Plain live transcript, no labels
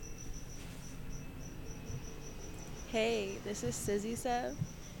Hey, this is Sizzy Sev,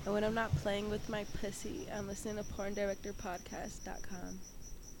 and when I'm not playing with my pussy, I'm listening to PornDirectorPodcast.com.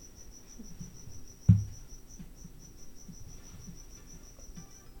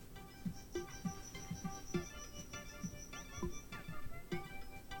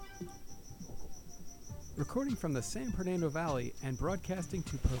 Recording from the San Fernando Valley and broadcasting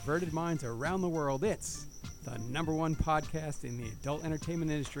to perverted minds around the world, it's the #1 podcast in the adult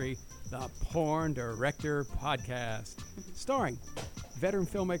entertainment industry, the Porn Director Podcast. Starring veteran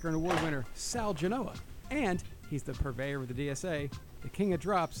filmmaker and award winner Sal Genoa. And he's the purveyor of the DSA, the king of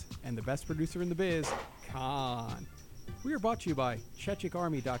drops, and the best producer in the biz, Khan. We are brought to you by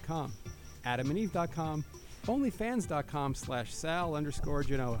ChechikArmy.com, AdamandEve.com,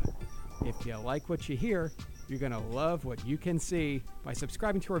 OnlyFans.com/Sal_Genoa. If you like what you hear, you're going to love what you can see by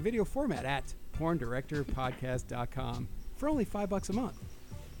subscribing to our video format at PornDirectorPodcast.com for only $5 a month.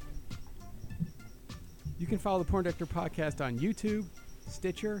 You can follow the Porn Director Podcast on YouTube,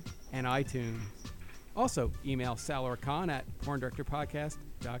 Stitcher, and iTunes. Also, email Sal or Khan at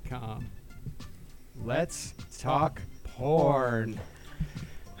PornDirectorPodcast.com. Let's talk porn.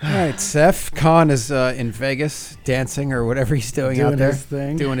 All right, Seth. Khan is in Vegas dancing or whatever he's doing out there.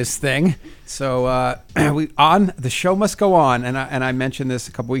 Doing his thing. So the show must go on. And I mentioned this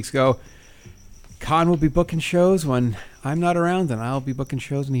a couple weeks ago. Khan will be booking shows when I'm not around, and I'll be booking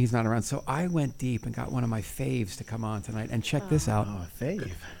shows when he's not around. So I went deep and got one of my faves to come on tonight. And check this out. Oh,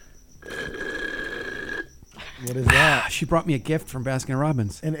 fave. What is that? She brought me a gift from Baskin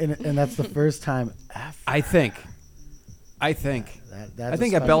Robbins. And that's the first time ever. I think. That's I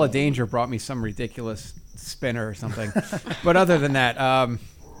think a Bella Danger brought me some ridiculous spinner or something. But other than that,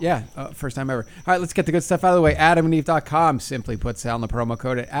 first time ever. All right, let's get the good stuff out of the way. AdamandEve.com. Simply put, Sal in the promo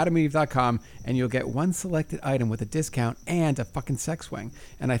code at AdamandEve.com, and you'll get one selected item with a discount and a fucking sex swing.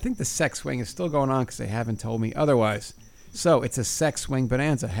 And I think the sex swing is still going on because they haven't told me otherwise. So it's a sex swing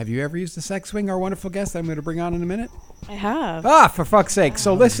bonanza. Have you ever used a sex swing? Our wonderful guest that I'm going to bring on in a minute. I have. For fuck's sake.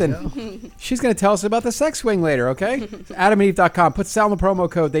 So listen, she's going to tell us about the sex swing later, okay? So AdamandEve.com. Put Sal in the promo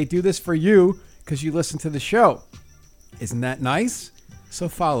code. They do this for you because you listen to the show. Isn't that nice? So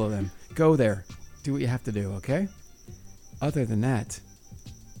follow them. Go there. Do what you have to do, okay? Other than that,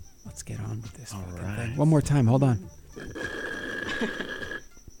 let's get on with this thing. One more time. Hold on.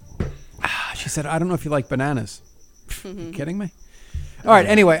 She said, I don't know if you like bananas. You kidding me? All right.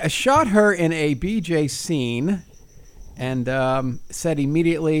 Anyway, I shot her in a BJ scene and said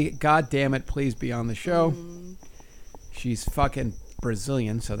immediately, God damn it, please be on the show. She's fucking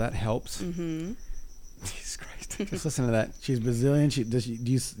Brazilian, so that helps. Jesus Christ. Just listen to that. She's Brazilian. Do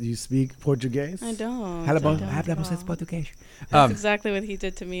you speak Portuguese? I don't. Portuguese. That's exactly what he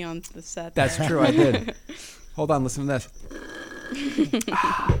did to me on the set. That's true, I did. Hold on, listen to this.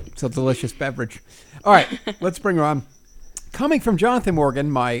 It's a delicious beverage. All right, let's bring her on. Coming from Jonathan Morgan,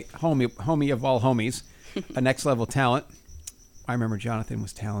 my homie of all homies, a next level talent. I remember Jonathan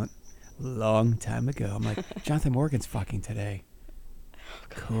was talent a long time ago. I'm like, Jonathan Morgan's fucking today.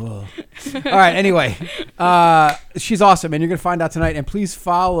 Cool. All right, anyway, she's awesome, and you're going to find out tonight. And please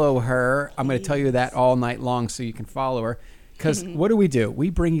follow her. I'm going to tell you that all night long so you can follow her. Because what do? We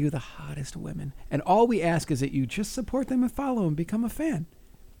bring you the hottest women. And all we ask is that you just support them and follow them, become a fan.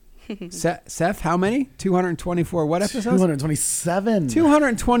 Seth, how many? 224 what episodes? 227.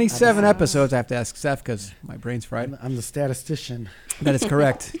 227 episodes. I have to ask Seth because my brain's fried. I'm the statistician. That is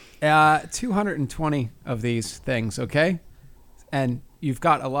correct. 220 of these things, okay? And you've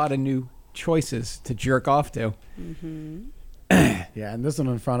got a lot of new choices to jerk off to. Yeah, and this one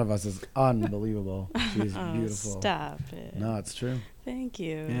in front of us is unbelievable. She's beautiful. Stop it. No, it's true. Thank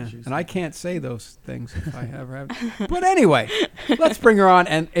you. Yeah, and I can't say those things if I ever have. But anyway, let's bring her on.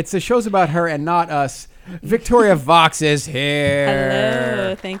 And the show's about her and not us. Victoria Vox is here.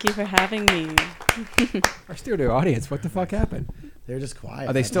 Hello. Thank you for having me. Our studio audience, what the fuck happened? They're just quiet.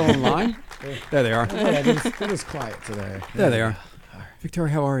 Are they still in line? There they are. Yeah, they're just quiet today. There they are.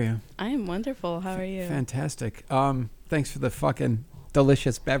 Victoria, how are you? I am wonderful. How are you? Fantastic. Thanks for the fucking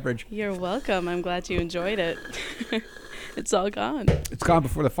delicious beverage. You're welcome. I'm glad you enjoyed it. It's all gone. It's gone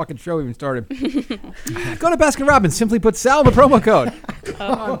before the fucking show even started. Go to Baskin Robbins. Simply put Sal in the promo code.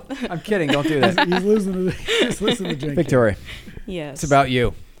 I'm kidding. Don't do that. He's listening to drink. Victoria. Yes. It's about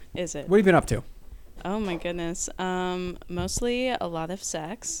you. Is it? What have you been up to? Oh my goodness. Mostly a lot of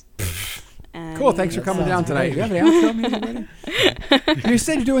sex. And cool. Thanks for coming down tonight. You have any outro music ready? You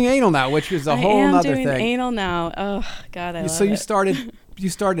said you're doing anal now, which is a whole nother thing. I am doing anal now. Oh God, I love So it. you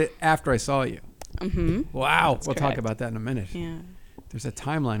started after I saw you. Mm-hmm. Wow. That's we'll correct. talk about that in a minute. Yeah. There's a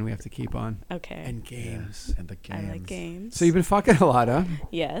timeline we have to keep on. Okay. And games. Yes, and the games. I like games. So you've been fucking a lot, huh?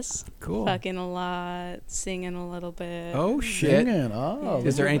 Yes. Cool. Fucking a lot, singing a little bit. Oh, shit. Singing. Oh,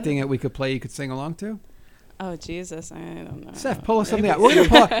 Is there look at anything that we could play you could sing along to? Oh, Jesus, I don't know. Seth, pull us something out. We're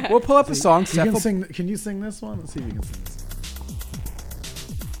gonna we'll pull up a song. You Seth, can will- sing. Can you sing this one? Let's see if you can sing this.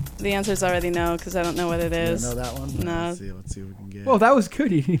 The answer's already no, because I don't know what it You is. know that one? No. Let's see if we can get. Well, that was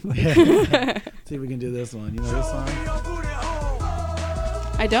good. You didn't like- See if we can do this one. You know this song?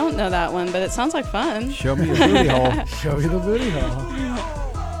 I don't know that one, but it sounds like fun. Show me your booty hole. Show you the booty hole.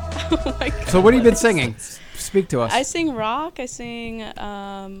 Oh my God. So what have you been singing? Speak to us. I sing rock. I sing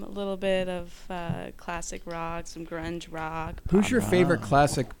a little bit of classic rock, some grunge rock. Who's your favorite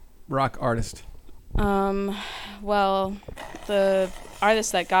classic rock artist? Well, the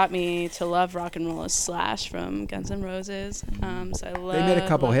artist that got me to love rock and roll is Slash from Guns N' Roses. So I love. They made a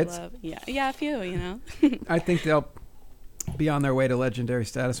couple hits? Yeah, a few. You know. I think they'll be on their way to legendary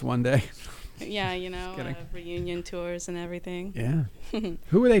status one day. Yeah, you know, kidding. reunion tours and everything. Yeah.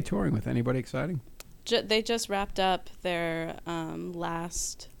 Who are they touring with? Anybody exciting? They just wrapped up their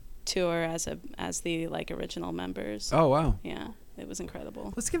last tour as the like original members. Oh, wow. Yeah, it was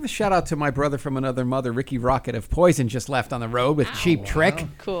incredible. Let's give a shout out to my brother from another mother, Ricky Rocket of Poison, just left on the road with Cheap Trick.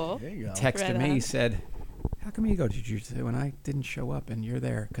 Cool. There you go. Texted Right me, on. he said, how come you go to jiu-jitsu and I didn't show up and you're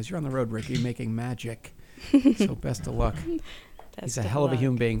there? Because you're on the road, Ricky, making magic. So best of luck. He's a hell of a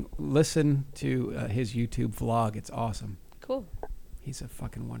human being. Listen to his YouTube vlog. It's awesome. Cool. He's a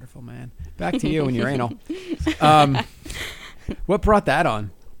fucking wonderful man. Back to you and your anal. What brought that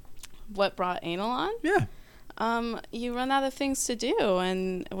on? What brought anal on? Yeah. You run out of things to do,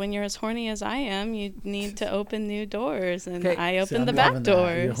 and when you're as horny as I am, you need to open new doors, and Okay, I See, opened the I'm back loving that.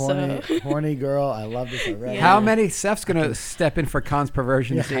 door. You're So horny girl. I love this already. Yeah. How many? Seth's going to step in for Con's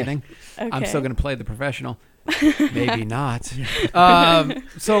perversion this Yeah. evening. I'm Okay. still going to play the professional. Maybe not.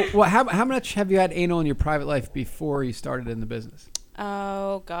 So how much have you had anal in your private life before you started in the business?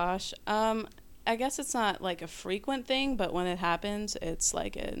 Oh gosh. I guess it's not like a frequent thing, but when it happens, it's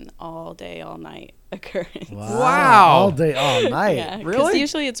like an all day, all night occurrence. Wow. All day, all night. Yeah, 'cause Really?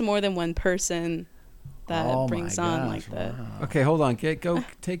 usually it's more than one person that Oh brings my on gosh, like that. wow. Okay, hold on. Go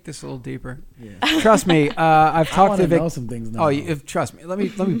take this a little deeper. Yeah. Trust me. I've I talked want to to know Vic. some things now. Oh, trust me. Let me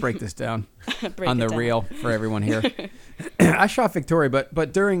break this down Break on it the down. reel for everyone here. I shot Victoria,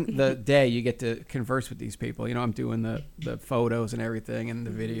 but during the day you get to converse with these people. You know, I'm doing the photos and everything and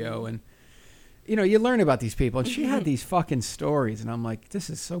the video, and you know, you learn about these people. And she had these fucking stories, and I'm like, this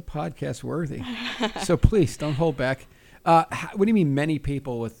is so podcast worthy. So please don't hold back. What do you mean, many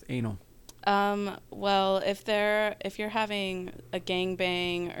people with anal? Well, if you're having a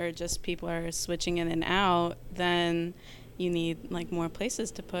gangbang or just people are switching in and out, then you need like more places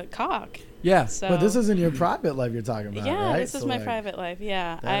to put cock. Yeah. So But this isn't your private life you're talking about, yeah, right? this is So, my like, private life.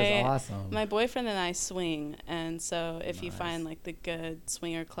 Yeah, That is awesome. My boyfriend and I swing, and so if you Nice. find like the good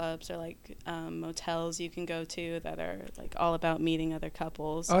swinger clubs or like motels you can go to that are like all about meeting other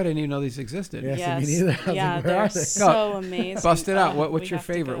couples. Oh, I didn't even know these existed. Yeah. Yes. me neither. I was Yeah, like, where they're are they? so amazing. Bust it out. Oh, we What's your have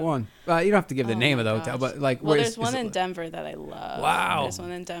to favorite go. one? You don't have to give the Oh name my of the hotel, gosh. but like, Well, where there's is one it in like- Denver that I love. Wow. There's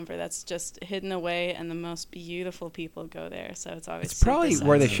one in Denver that's just hidden away, and the most beautiful people go there. So it's always It's probably super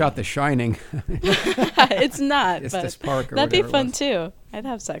where they sexy. shot The Shining. It's not, It's but this park or that'd be whatever it fun was. too. I'd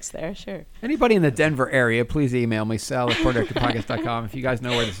have sex there, sure. Anybody in the Denver area, please email me, sal@portdirectorpodcast.com if you guys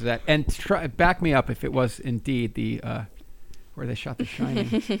know where this is at. And back me up if it was indeed the where they shot The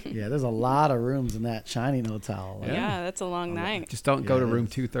Shining. Yeah, there's a lot of rooms in that Shining hotel. Like, Yeah, that's a long night. Just don't go Yeah, to it room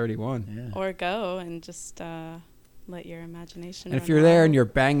is. 231. Yeah. Or go and just let your imagination. And if run you're there wild. and you're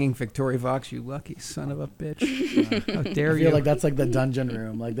banging Victoria Vox, you lucky son of a bitch. How dare I you? feel like that's like the dungeon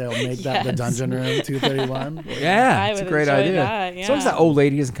room. Like they'll make that the Yes. dungeon room 231. yeah, I it's a would great enjoy idea. that, As long as yeah. that old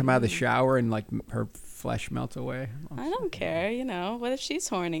lady doesn't come out of the shower and like her flesh melts away. I don't care. You know, what if she's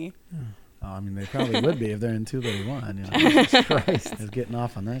horny? Oh, I mean, they probably would be if they're in 231. You know, Jesus Christ. they're getting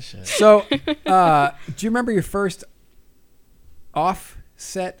off on that shit. So, do you remember your first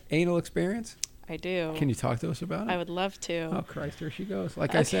offset anal experience? I do. Can you talk to us about it? I would love to. Oh, Christ, here she goes.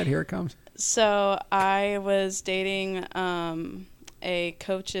 Like I Okay. said, here it comes. So I was dating a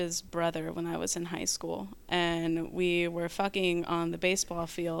coach's brother when I was in high school, and we were fucking on the baseball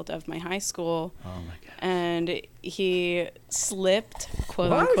field of my high school, Oh my god. and he slipped, quote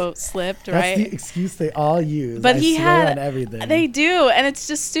What? unquote slipped, That's right? the excuse they all use. But I he swear had on everything. They do, and it's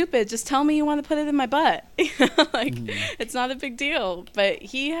just stupid. Just tell me you want to put it in my butt. Like it's not a big deal. But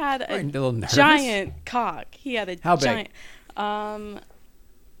he had Right, a little nervous. giant cock. He had a How big? giant,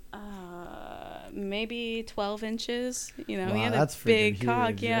 maybe 12 inches. You know, he Wow, had that's a big freaking cock.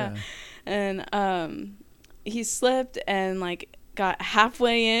 huge, Yeah, and he slipped and like got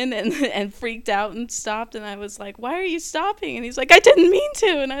halfway in and freaked out and stopped, and I was like, why are you stopping? And he's like, I didn't mean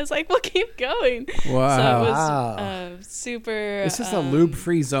to. And I was like, well, keep going. Wow. So it was Wow. super. Is this a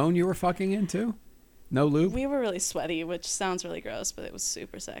lube-free zone you were fucking into? No lube? We were really sweaty, which sounds really gross, but it was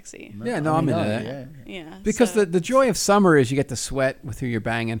super sexy. Yeah, no, I'm into that. Yeah. Yeah. Because so- the joy of summer is you get to sweat with who you're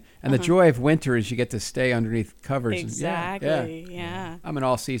banging, and the joy of winter is you get to stay underneath covers. Exactly. Yeah. I'm an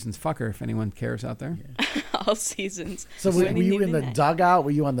all seasons fucker if anyone cares out there. All seasons. So were you in the dugout?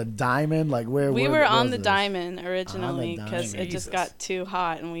 Were you on the diamond? Like where? We where were on was the this? diamond originally On the because diamond. it just got too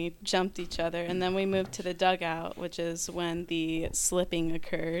hot and we jumped each other, and then we moved to the dugout, which is when the slipping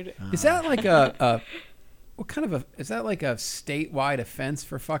occurred. Is that like a what kind of is that like a statewide offense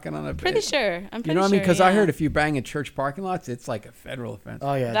for fucking on a Pretty sure. I'm pretty You know what I mean? sure, Because I yeah. heard if you bang in church parking lots, it's like a federal offense.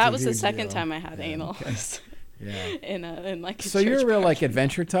 Oh yeah. That it's a was the huge second deal. time I had anal. Yeah. in like a So you're a church real like parking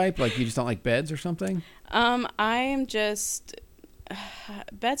adventure type, like you just don't like beds or something. lot. I am just.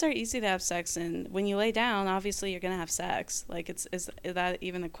 Beds are easy to have sex in. When you lay down, obviously you're gonna have sex. Like, is that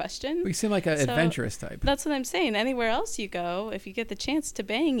even a question? You seem like an So, adventurous type. That's what I'm saying. Anywhere else you go, if you get the chance to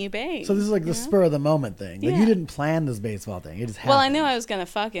bang, you bang. So this is like the you know? spur of the moment thing. Like Yeah. you didn't plan this baseball thing. It just happened. Well, I knew I was gonna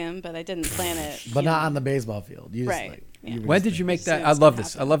fuck him, but I didn't plan it. but you not know. on the baseball field. You just, Right. Like, Yeah. were When just did you make As soon that? I as it love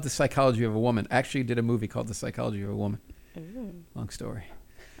this. I happened. love the psychology of a woman. Actually, did a movie called The Psychology of a Woman. Ooh. Long story.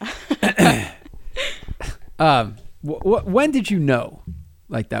 When did you know,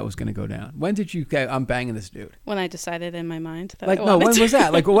 like that was going to go down? When did you go? I'm banging this dude. When I decided in my mind that Like I no, wanted when to. was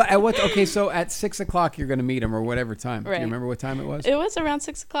that? Like what? At what? Okay, so at 6:00 you're going to meet him or whatever time. Do Right. you remember what time it was? It was around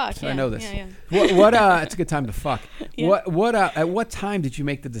 6 o'clock. So yeah. I know this. Yeah, yeah. What? It's a good time to fuck. Yeah. What? At what time did you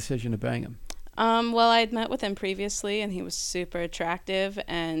make the decision to bang him? Well, I'd met with him previously, and he was super attractive,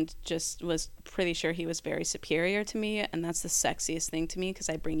 and just was pretty sure he was very superior to me, and that's the sexiest thing to me because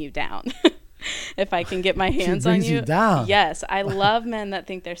I bring you down. If I can get my hands on brings you you, down. yes, I love men that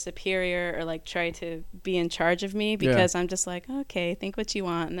think they're superior or like try to be in charge of me because I'm just like, okay, think what you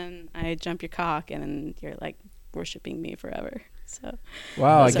want, and then I jump your cock, and then you're like worshiping me forever. So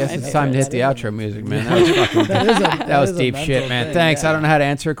Wow, I Those are guess my it's time to hit the favorites. outro music, man. That was fucking. That was is a deep mental shit, man. thing, Thanks. yeah. I don't know how to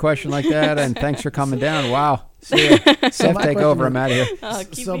answer a question like that, and thanks for coming down. Wow. See ya. Seth, my take question over. is- I'm out of here. oh,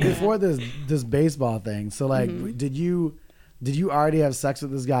 keep So me before this baseball thing, so like, Mm-hmm. did you already have sex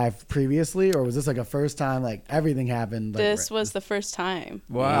with this guy previously, or was this like a first time? Like everything happened. Like, this was the first time.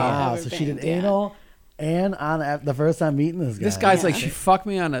 Wow. wow. ever So she did banged, yeah. anal, and on the first time meeting this guy. This guy's like, Yeah. she fucked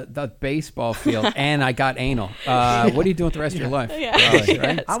me on the baseball field, and I got anal. What are you doing with the rest of your life? Yeah. Probably,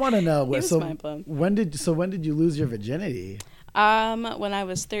 right? Yes. I want to know. He was So mind blown. when did you lose your virginity? When I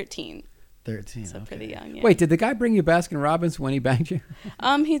was 13, 13. so okay. pretty young. Yeah. Wait, did the guy bring you Baskin Robbins when he banged you?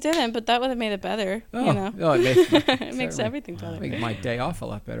 He didn't, but that would have made it better. Oh, You know, oh, it makes, it makes certainly. everything better. Make my day off a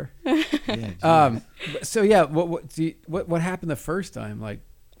lot better. Yeah, So yeah, what happened the first time? Like,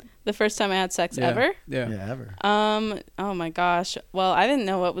 The first time I had sex yeah, ever. Yeah. yeah, ever. Oh my gosh. Well, I didn't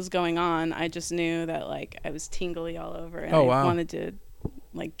know what was going on. I just knew that like I was tingly all over, and Oh, I wow. wanted to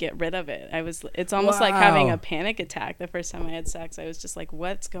like get rid of it. It's almost like having Wow. a panic attack. The first time I had sex, I was just like,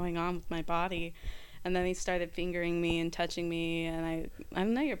 what's going on with my body? And then he started fingering me and touching me, and I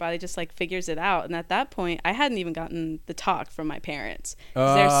don't know, your body just like figures it out. And at that point, I hadn't even gotten the talk from my parents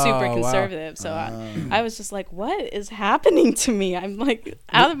 'cause they're Oh, super wow. conservative. So I was just like, what is happening to me? I'm like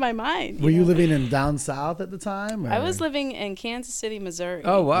out of my mind. Were you know? living in down south at the time? I or- was living in Kansas City, Missouri.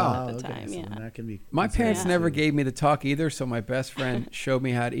 Oh, wow. At the okay, time, so yeah. then that can be My parents Yeah. never gave me the talk either, so my best friend showed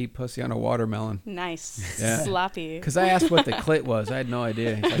me how to eat pussy on a watermelon. Nice. Yeah. Sloppy. Because I asked what the clit was. I had no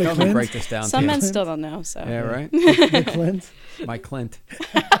idea. He's like, let me clit? break this down Some to you. men still don't know, so. Yeah, right? the Clint. My Clint.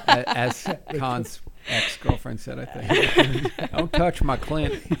 As Khan's ex-girlfriend said, I think. Don't touch my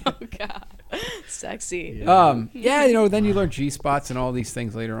Clint. Oh, God. Sexy. Yeah, then you learn G-spots and all these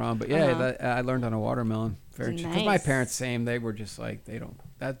things later on. But yeah, Uh-huh. I learned on a watermelon. Because my Nice. parents, same, they were just like,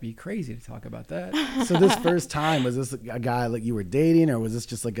 that'd be crazy to talk about that. So this first time, was this a guy like you were dating, or was this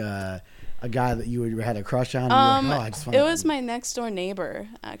just like a guy that you had a crush on? And you were like, oh, I just It was my next door neighbor,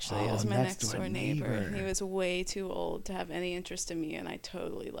 actually. It Oh, was my next next door door neighbor. neighbor. He was way too old to have any interest in me, and I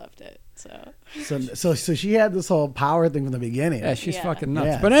totally loved it. So, so she had this whole power thing from the beginning. Yeah, she's Yeah. fucking nuts.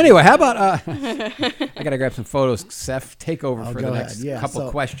 Yeah. But anyway, how about I gotta grab some photos. Seth, take over Oh, for go the ahead. next Yeah, couple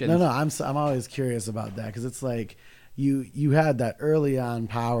so- questions. No, I'm always curious about that because it's like you had that early on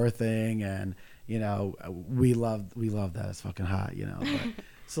power thing, and we love that. It's fucking hot, But,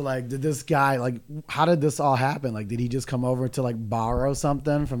 So like, did this guy like? How did this all happen? Like, did he just come over to like borrow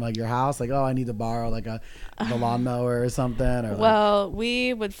something from like your house? Like, oh, I need to borrow like the lawnmower or something. Or Well,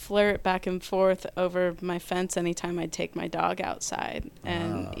 we would flirt back and forth over my fence anytime I'd take my dog outside,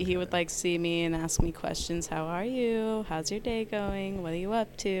 and he would like see me and ask me questions. How are you? How's your day going? What are you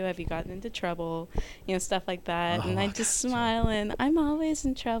up to? Have you gotten into trouble? You know, stuff like that. And I'd just smile and I'm always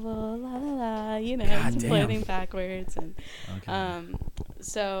in trouble. La la la. You know, God damn. flirting backwards. And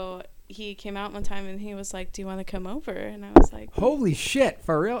so he came out one time and he was like, "Do you want to come over?" And I was like, Holy shit!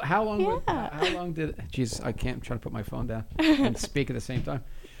 For real? How long? Yeah. How long did? Jeez, I can't. I'm trying to put my phone down and speak at the same time.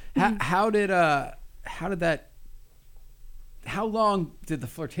 How did that? How long did the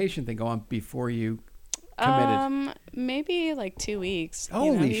flirtation thing go on before you committed? Maybe like 2 weeks.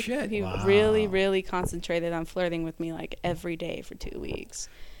 Holy shit. He really, really concentrated on flirting with me like every day for 2 weeks.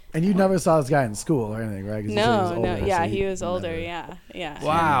 And you never saw this guy in school or anything, right? 'Cause you said he was older, so Yeah, he was never- older. Yeah.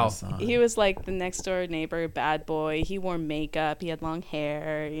 Wow. He was like the next door neighbor, bad boy. He wore makeup. He had long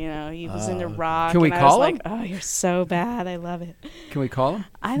hair. You know, he was into rock. Can we and call I was him? like, oh, you're so bad. I love it. Can we call him?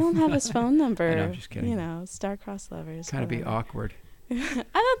 I don't have his phone number. I know, I'm just kidding. You know, star-crossed lovers. Kind of be whatever. awkward. I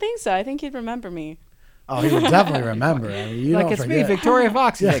don't think so. I think he'd remember me. Oh, he would definitely remember. I mean, you Like don't it's forget. me, Victoria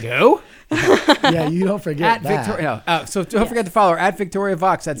Vox. He's Yeah. like, who? Yeah, you don't forget At that. Victoria. No. So don't forget to follow her at Victoria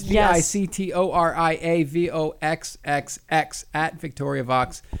Vox. That's Yes. VICTORIAVOXXX at Victoria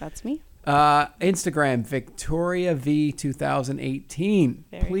Vox. That's me. Instagram Victoria V 2018.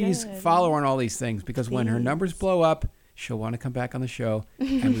 Very Please good. follow her on all these things because when her Please. numbers blow up, she'll want to come back on the show,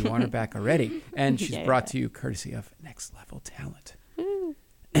 and we want her back already. And she's Yeah. brought to you courtesy of Next Level Talent.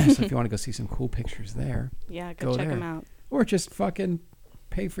 So if you want to go see some cool pictures there, Yeah, go Go check there. him out. or just fucking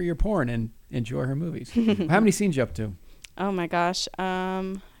pay for your porn and enjoy her movies. How many scenes you up to? Oh my gosh.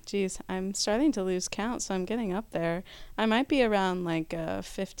 Geez, I'm starting to lose count, so I'm getting up there. I might be around like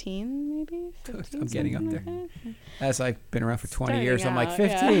 15, maybe. 15, I'm getting up something there. like that. As I've been around for 20 Starting years, I'm like out,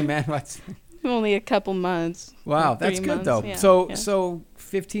 15, yeah. man. What's Only a couple months. wow? like That's 3 good months, though. yeah, So yeah. so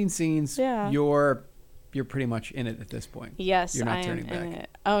 15 scenes. Yeah. You're pretty much in it at this point. Yes, You're not I am turning in back. it.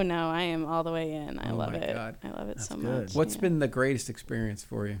 Oh no, I am all the way in. I Oh love my it. God. I love it so good. much. What's yeah. been the greatest experience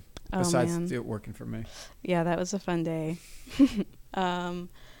for you Oh, besides man. it working for me? Yeah, that was a fun day.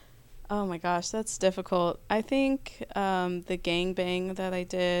 Oh my gosh, that's difficult. I think the gangbang that I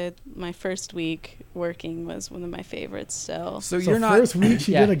did my first week working was one of my favorites still. So, So you're not first week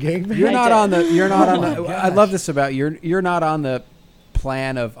she yeah. did a gangbang? You're I not did. on the. You're not Oh on my the. gosh. I love this about you. You're not on the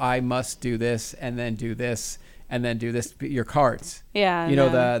plan of I must do this and then do this and then do this. Your cards. Yeah. You know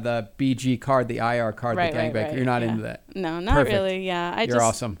no. the BG card, the IR card, Right, the right, gangbang. right, You're not yeah. into that. No, not Perfect. really. Yeah, I You're just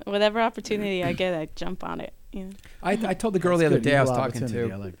awesome. whatever opportunity I get, I jump on it. You know. I told the girl the That's other good. day I was Equal talking opportunity.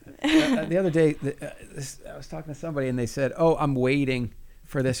 to. I like that. The other day, I was talking to somebody and they said, "Oh, I'm waiting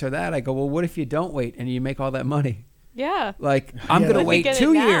for this or that." I go, "Well, what if you don't wait and you make all that money?" Yeah. Like, I'm Yeah, going to like- wait Get it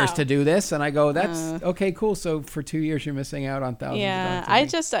 2 years now. to do this. And I go, that's Uh. okay, cool. So for 2 years, you're missing out on thousands Yeah, of I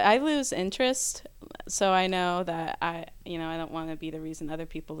dollars. I lose interest, so I know that I don't want to be the reason other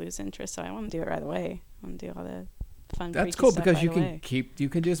people lose interest. So I want to do it right away. I want to do all the fun. That's freaky cool stuff because right you can away. you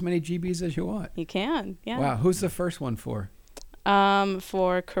can do as many GBs as you want. You can, yeah. Wow. Who's the first one for?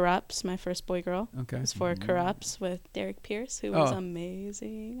 For Corrupts, my first boy girl. Okay. It was for Corrupts with Derek Pierce, who was Oh.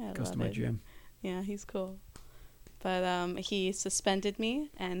 amazing. I Goes love to my it. gym. Yeah, he's cool. But he suspended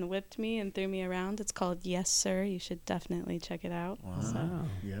me and whipped me and threw me around. It's called Yes Sir. You should definitely check it out. So, Wow.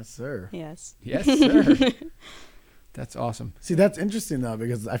 Yes, sir. yes. Yes, sir. That's awesome. See, that's interesting though,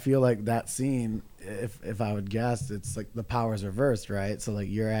 because I feel like that scene, if I would guess, it's like the power's reversed, right? So like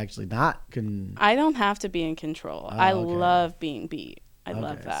you're actually not I don't have to be in control. Oh, I okay. love being beat. I Okay,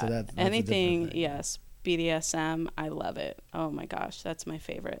 love so that. that's a Anything, different thing. yes. BDSM, I love it. Oh my gosh, that's my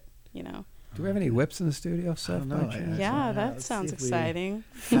favorite, you know. Do we have any whips in the studio, Seth? don't know. by I- chance? Yeah, yeah, that let's sounds see if we- exciting.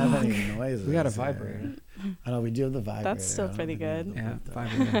 have any noises. We got a here. vibrator. I know we do have the vibrator. That's still I don't pretty think we good. have Yeah, the-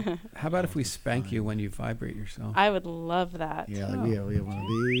 vibrator. How about if we spank you when you vibrate yourself? I would love that. Yeah, like we have one of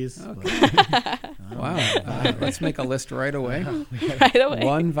these. Okay. but- Wow. Let's make a list right away. Right away.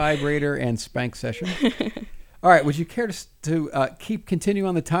 One vibrator and spank session. All right. Would you care to continue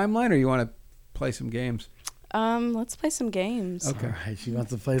on the timeline, or you want to play some games? Let's play some games. Okay. All right, she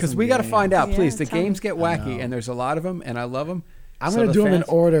wants to play Because some we got to games. find out, Yeah, please. The tell me. games get I wacky, know. and there's a lot of them, and I love them. I'm So going the to do them in fans-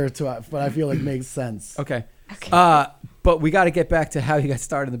 order to what I feel like makes sense. Okay. But we got to get back to how you got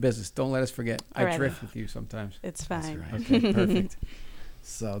started in the business. Don't let us forget. I Alrighty. drift with you sometimes. It's fine. right. Okay, perfect.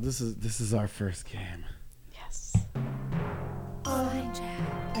 So this is our first game. Yes. On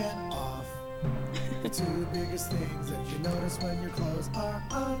and off. The two biggest things that you notice when your clothes are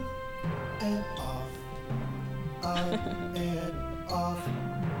on and off. On and off.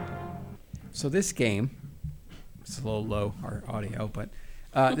 So this game, it's a little low, our audio, but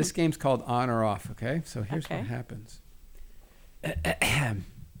this game's called On or Off, okay? So here's Okay. what happens.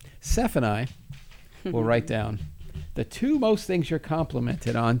 Seth and I will write down the two most things you're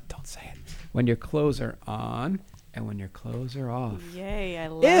complimented on, don't say it, when your clothes are on and when your clothes are off. Yay, I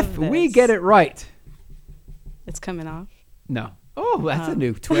love If we this. get it right, It's coming off. no. Oh, that's a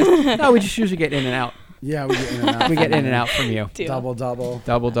new twist. No, we just usually get in and out. Yeah, we get in and out. We get in and out from you. Deal. Double. Double,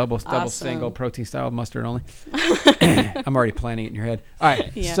 Awesome. single, protein style, mustard only. I'm already planning it in your head. All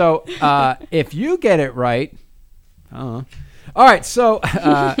right. Yeah. So if you get it right, all right. So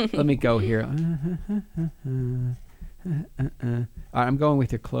let me go here. All right, I'm going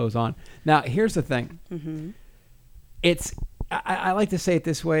with your clothes on. Now, here's the thing. Mm-hmm. It's I like to say it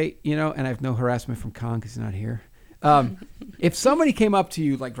this way, you know, and I have no harassment from Con because he's not here. If somebody came up to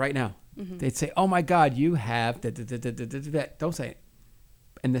you like right now, they'd say, "Oh my God, you have that." Don't say it.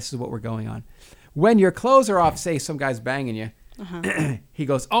 And this is what we're going on. When your clothes are off, say some guy's banging you, he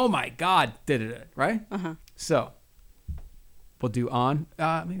goes, "Oh my God, right?" So we'll do on.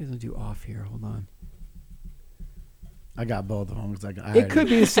 Maybe we'll do off here. Hold on. I got both of them. It could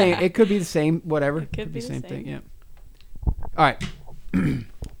be the same. It could be the same. Whatever. It could be the the same thing. same. Yeah. All right.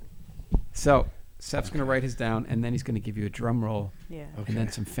 So Seth's going to write his down, and then he's going to give you a drum roll, Yeah. and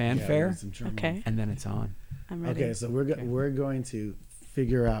then some fanfare, Okay. and then it's on. I'm ready. Okay, so we're going to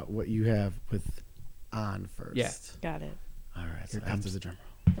figure out what you have with on first. Yeah. Got it. All right. So Here after comes- the drum.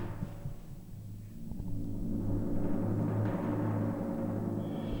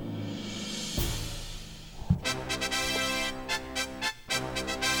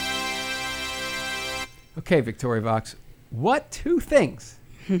 Okay, Victoria Vox, what two things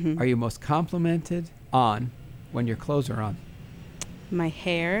are you most complimented on when your clothes are on? My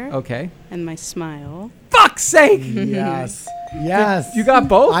hair Okay. and my smile. Fuck's sake! Yes. Yes. You got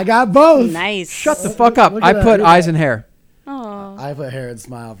both? I got both. Nice. Shut the fuck up. Look I at that, put look at eyes and hair. Oh, I put hair and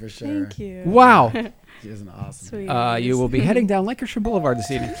smile for sure. thank you. Wow. She is an awesome. Sweet. You will be heading down Lancashire Boulevard this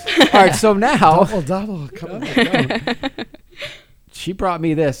evening. All right, so now Double. Come on. she brought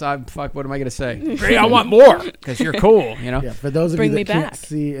me this. Fuck. What am I gonna say? Hey, I want more because you're cool. You know. Yeah, for those of Bring you me that can't back.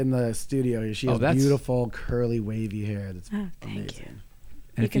 see in the studio here, she Oh, has that's- beautiful curly wavy hair. That's Oh, thank amazing. you.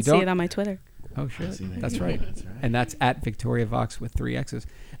 And You if can you see don't, it on my Twitter. oh shit, see that. that's right. That's right. And that's at Victoria Vox with 3 X's.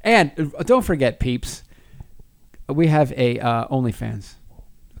 And don't forget, peeps, we have a OnlyFans.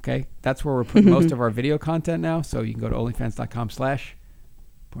 Okay, that's where we're putting most of our video content now. So you can go to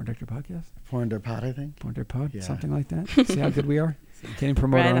onlyfans.com/Porn Director Podcast, Porn der pot, I think. Porn Director Pod, Yeah. something like that. See how good we are? Can't even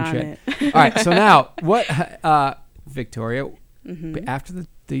promote Right our own on shit. it. All right, so now what, Victoria? Mhm. After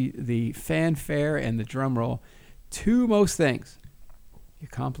the fanfare and the drum roll, two most things you're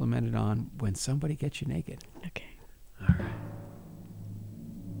complimented on when somebody gets you naked. Okay. All right.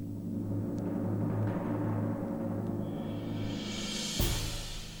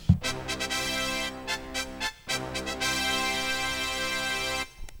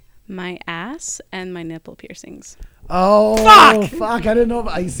 My ass and my nipple piercings. Oh, fuck. I didn't know.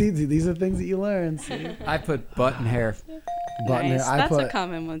 I see. These are things that you learn. See? I put butt and hair, Button Nice. hair. I That's put. a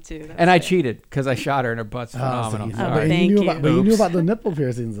common one too. That's and I good. cheated because I shot her and her butt's phenomenal. you, All but right. you Thank knew you. about. But you knew Oops. about the nipple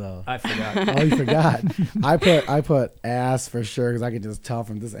piercings though. I forgot. Oh, you forgot. I put ass for sure because I could just tell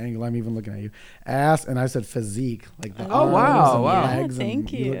from this angle. I'm even looking at you. Ass, and I said physique, like the Oh, arms wow, and wow. legs. Yeah, and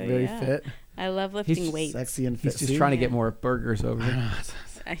thank you. you, Look very yeah. fit, I love lifting He's weights. sexy, and fit. He's just See? trying to get Yeah. more burgers over here.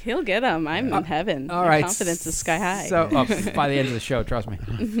 He'll get them. I'm in heaven. All My right. confidence is sky high. So by the end of the show, trust me,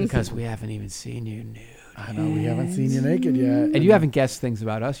 because we haven't even seen you nude. I know we haven't seen you naked yet, And you haven't guessed things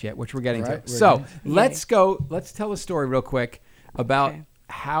about us yet, which we're getting Right, to. we're So getting- let's go. Let's tell a story real quick about Okay.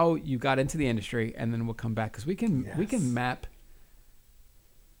 how you got into the industry, and then we'll come back because we can Yes. map.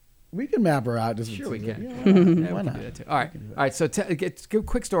 We can map her out. Just Sure, we can. Yeah, Yeah, why we not? can do that too. All right, all right. So give a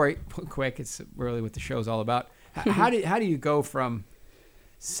quick story. Quick. It's really what the show's all about. How do you go from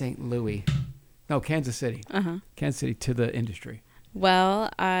St. Louis, Kansas City, Kansas City to the industry? Well,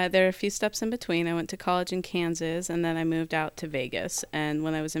 there are a few steps in between. I went to college in Kansas, and then I moved out to Vegas. And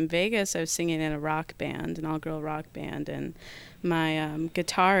when I was in Vegas, I was singing in a rock band, an all-girl rock band. And my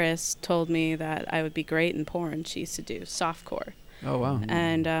guitarist told me that I would be great in porn. She used to do softcore. Oh wow.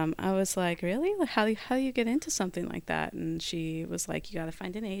 And I was like, really? Like, how do you get into something like that? And she was like, you got to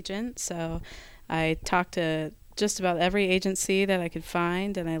find an agent. So I talked to just about every agency that I could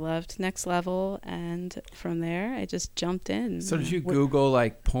find, and I loved Next Level. And from there, I just jumped in. So did you Google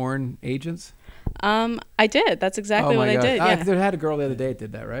like porn agents? I did. That's exactly Oh what my I God. did. Yeah. There had a girl the other day that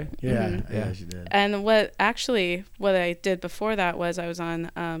did that, right? Yeah, Yeah. yeah, she did. And what I did before that was I was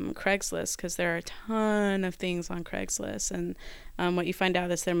on Craigslist, because there are a ton of things on Craigslist, and what you find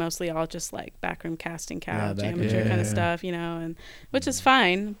out is they're mostly all just like backroom casting couch, amateur kind of stuff, you know, and which is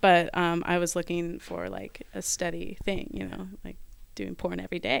fine. But I was looking for like a steady thing, you know, like doing porn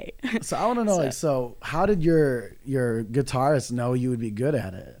every day. So I want to know, like, so how did your guitarist know you would be good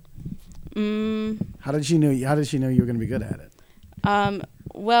at it? How did she know you were going to be good at it?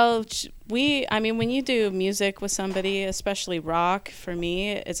 Well, when you do music with somebody, especially rock, for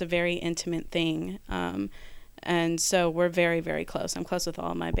me, it's a very intimate thing. And so we're very, very close. I'm close with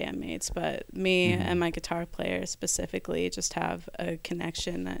all my bandmates, but me and my guitar player specifically just have a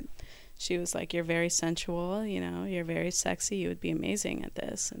connection that she was like, "You're very sensual, you know, you're very sexy. You would be amazing at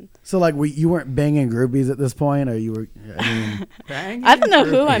this." And So like, you weren't banging groupies at this point, or you were? I mean, Banging I don't know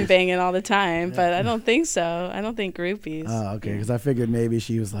who groupies. I'm banging all the time, but I don't think so. I don't think groupies. oh, okay, because I figured maybe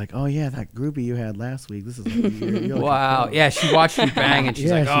she was like, "Oh yeah, that groupie you had last week. This is you're like Wow. Yeah, she watched you bang and she's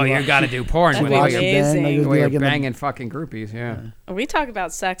Yeah, like, she "Oh, you watched- got to do porn That'd with be the way watched you're, you bang, amazing. like, the it'd way be you're like in the- banging fucking groupies." Yeah. We talk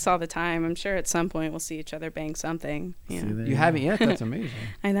about sex all the time. I'm sure at some point we'll see each other bang something. See, Yeah. there You go. haven't yet. That's amazing.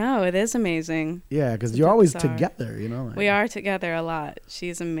 I know, it is amazing. Yeah, because It's you're always bizarre. together, you know. Like, We are together a lot.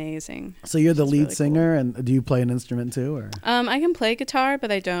 She's amazing. So you're the She's lead really singer, and do you play an instrument too, or? I can play guitar,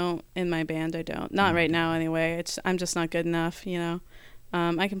 but I don't in my band. I don't. Not right now, anyway. I'm just not good enough, you know.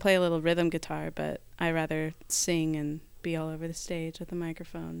 I can play a little rhythm guitar, but I rather sing and be all over the stage with the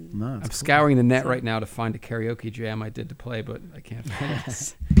microphone. No, I'm it's cool. scouring the net right now to find a karaoke jam I did to play, but I can't find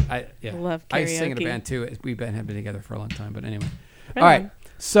it. I love I sing in a karaoke. band too. We've have been together for a long time, but anyway. Right All right. on.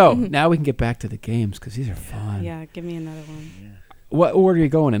 So now we can get back to the games because these are fun. Yeah, give me another one. What order are you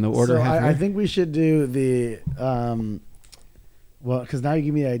going in? The order So I have I here? think we should do the well, because now you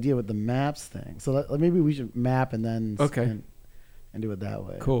give me the idea with the maps thing. So maybe we should map and then Okay. and do it that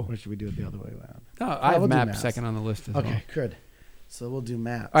way. Cool. Or should we do it the other way around? No, I have we'll do map maps. second on the list as well. Okay, good. So we'll do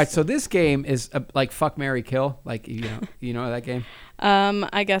maps. All right, so this game is like fuck, marry, kill. Like you know that game.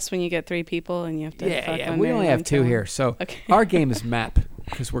 I guess when you get 3 people and you have to. Yeah, fuck yeah. one, We marry only one, have 2 kill. here, so Okay. our game is map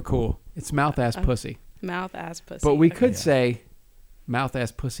because we're cool. It's mouth ass pussy, Mouth, ass, pussy. but we Okay. could say mouth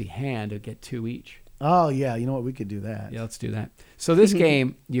ass pussy hand and get 2 each. Oh yeah, you know what? We could do that. Yeah, let's do that. So this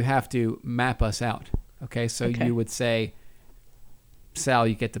game, you have to map us out. Okay, so Okay. you would say, Sal,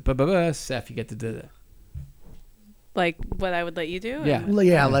 you get the ba-ba-ba, Seth, you get the da-da. Like what I would let you do? Yeah. Well,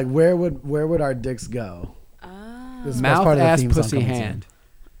 yeah, like where would our dicks go? Oh. This is Mouth, part of the ass, theme song pussy, coming soon. hand.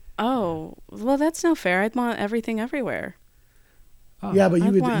 Oh, well, that's no fair. I'd want everything everywhere. Oh. Yeah, but you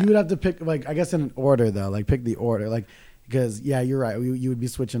I'd want- would have to pick, like, I guess in an order though, like pick the order, like, because yeah, you're right. You would be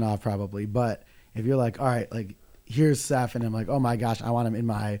switching off probably, but if you're like, all right, like here's Seth, and I'm like, oh my gosh, I want him in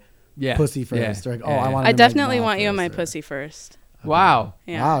my Yeah. pussy first. Yeah. Or like, oh, Yeah, I yeah. want him I in my definitely mouth want you in my first, or- pussy first. Wow.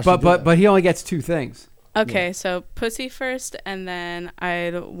 Yeah. Wow, But he only gets 2 things. Okay, so pussy first, and then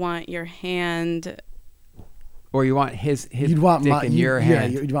I'd want your hand. Or you want his you'd want dick my in your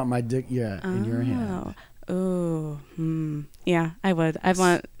hand. Yeah, you'd want my dick, in your hand. Oh, yeah, I would. I'd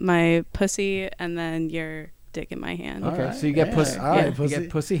want my pussy and then your dick in my hand. All Okay, right, so you get yeah, pussy. all right, You pussy- get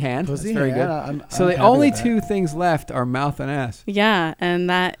pussy hand. pussy That's very hand, good. I'm So the happy only with that. 2 things left are mouth and ass. Yeah, and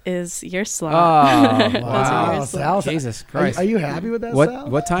that is your slot. Oh, Those are wow. your Sal, slots. Jesus Are you, Christ. are you happy with that, Sal?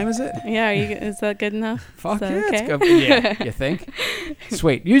 What time is it? Yeah, is that good enough? Fuck Is that yeah, okay? it's good. Yeah, you think?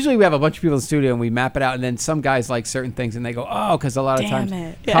 Sweet. Usually we have a bunch of people in the studio and we map it out, and then some guys like certain things and they go, oh, because a lot of Damn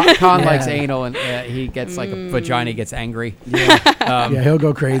times it. Con Yeah. likes anal and he gets like a vagina, he gets angry. Yeah, Um, yeah, he'll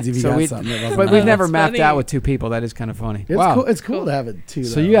go crazy if he so got we, something. That wasn't but we've nice. never That's mapped funny. out with 2 people. That is kind of funny. It's wow. cool. It's cool to have it too.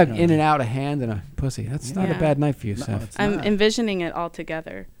 So though, you have know. in and out a hand and a pussy. That's not a Yeah. bad night for you, No, Seth. it's I'm not. envisioning it all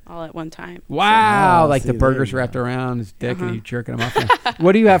together, all at one time. Wow, Oh, like see, the there burgers you wrapped go. around his dick and Uh-huh. you jerking him off.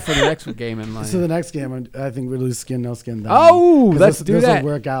 What do you have for the next game in line? So the next game, I think we lose skin, no skin. Down. Oh, 'Cause let's this, do this that.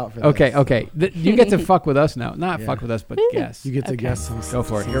 will work out for Okay, this. okay. You get to fuck with us now. Not Yeah. fuck with us, but guess. You get to Okay. guess some. Go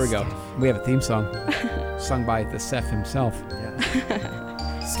for it. some Here we go. stuff. We have a theme song sung by the Seth himself.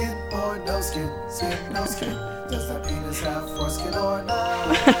 Yeah. Skin or no skin, skin, no skin. Does the penis have foreskin or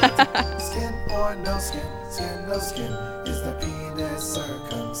not? Skin or no skin, skin, no skin. Is the penis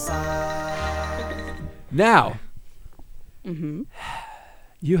circumcised? Now, Mm-hmm.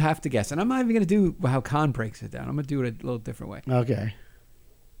 you have to guess. And I'm not even going to do how Con breaks it down. I'm going to do it a little different way. Okay.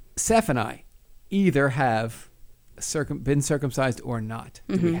 Seth and I either have been circumcised or not.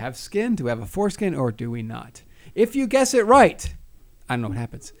 Do we have skin? Do we have a foreskin? Or do we not? If you guess it right, I don't know what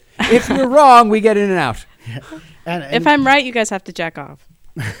happens. If we're wrong, we get in and out. And If I'm right, you guys have to jack off.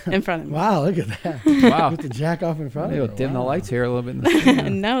 in front of me. Wow, look at that. Wow. With the jack off in front Maybe of we'll her. dim the Wow. lights here a little bit. In the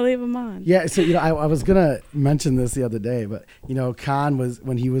No, leave them on. Yeah, so I was gonna mention this the other day, but Khan was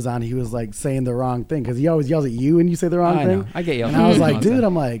when he was on, he was like saying the wrong thing because he always yells at you when you say the wrong I thing. know. I get yelled And I was at like, all the dude, time.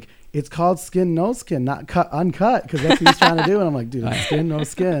 I'm like, it's called skin no skin, not cut uncut, because that's what he's trying to do. And I'm like, dude, it's skin no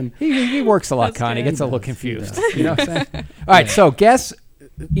skin. He works a lot, That's Con. He good. gets a little He confused. does. You know what I'm saying? All right, so guess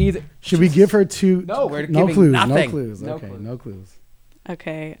either. Should we give her two? No, we're no giving clues. No nothing. clues. No Okay, clues. no clues.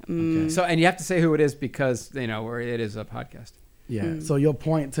 Okay. So, and you have to say who it is because where it is a podcast. Yeah. So you'll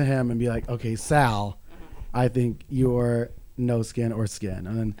point to him and be like, okay, Sal, I think you're no skin or skin,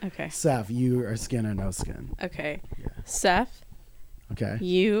 and then Okay. Seth, you are skin or no skin. Okay. Yeah. Seth, Okay.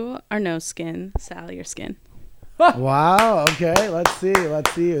 you are no skin. Sal, you're skin. Wow. Okay. Let's see.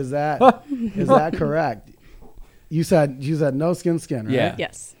 Is that correct? You said no skin, right? Yeah.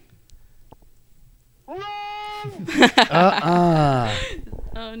 Yes.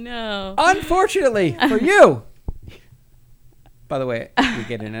 Oh no. Unfortunately for you. By the way, we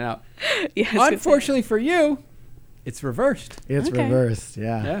get in and out. Yeah, I was gonna say. Unfortunately for you, it's reversed. It's Okay. reversed.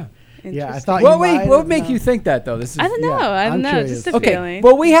 Yeah. Yeah. Yeah. I Interesting. thought What you might would have make known. you think that though? This is I don't know. Yeah, I don't I'm know. curious. Just a okay. feeling.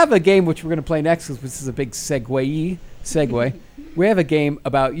 Well, we have a game which we're going to play next because this is a big segue. We have a game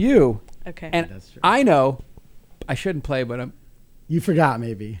about you, Okay. and That's true. I know I shouldn't play, but I'm. You forgot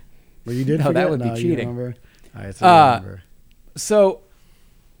maybe. Well, you did. No, that forget? would be No, you cheating. remember? All right. So you remember. So,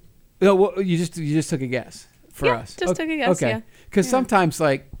 no, well, you just took a guess for Yeah, us. just took a guess, Okay, yeah. because Yeah. sometimes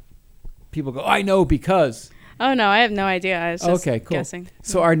like people go, I know because. Oh no, I have no idea. I was just Okay, cool. guessing.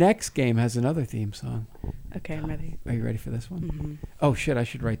 So our next game has another theme song. Okay, I'm ready. Are you ready for this one? Mhm. Oh shit! I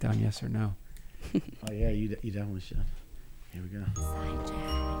should write down yes or no. Oh yeah, you definitely should. Here we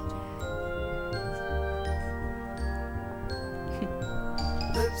go.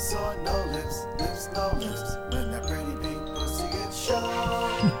 Lips or no lips, lips no lips. When that pretty pink pussy gets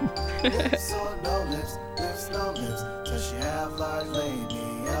shown. Lips or no lips, lips no lips. Does she have large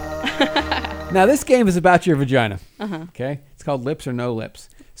labia? Now this game is about your vagina. Uh-huh. Okay, it's called Lips or No Lips.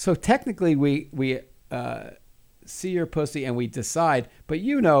 So technically, we see your pussy and we decide, but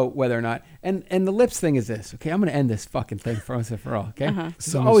you know whether or not. And the lips thing is this. Okay, I'm going to end this fucking thing for once and for all. Okay, Uh-huh.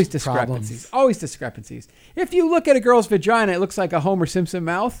 so So always much discrepancies. problems. Always discrepancies. If you look at a girl's vagina, it looks like a Homer Simpson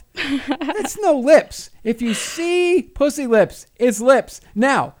mouth. That's no lips. If you see pussy lips, it's lips.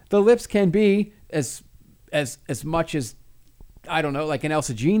 Now the lips can be as much as, I don't know, like an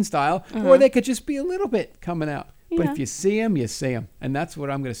Elsa Jean style, or they could just be a little bit coming out. But Yeah. if you see them, you see them, and that's what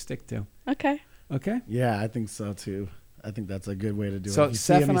I'm going to stick to. Okay. Okay. Yeah, I think so too. I think that's a good way to do it. So If you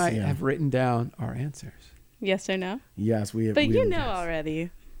see Seth 'em, and you I see 'em. have written down our answers. Yes or no? Yes, we have. But we you have know guessed. already.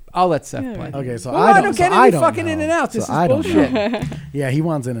 I'll let Seth Yeah, play. right. Okay, so Well, I I don't. don't so get I any don't fucking know. in and out. So This is I don't bullshit. know. Yeah, he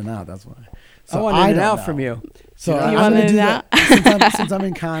wants in and out. That's why. So I want in and don't out know. from you. So You I'm want gonna in do and that. Since I'm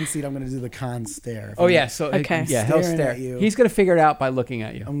in con seat, I'm gonna do the con stare. Oh yeah. So Okay. yeah, he'll Staring stare. at you. He's going to figure it out by looking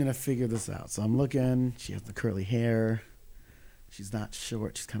at you. I'm gonna figure this out. So I'm looking. She has the curly hair. She's not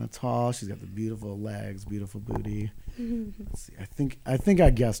short. She's kind of tall. She's got the beautiful legs, beautiful booty. Let's see. I think I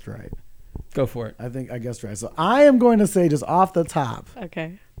guessed right. Go for it. I think I guessed right. So I am going to say just off the top.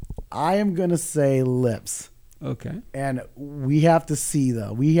 Okay. I am going to say lips. Okay. And we have to see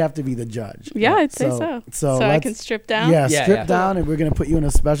though. We have to be the judge. Yeah, I'd say so. So I let's- can strip down? Yeah, Yeah, strip yeah. down, and we're gonna put you in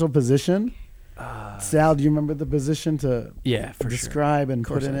a special position. Sal, do you remember the position to Yeah, for sure. describe and Of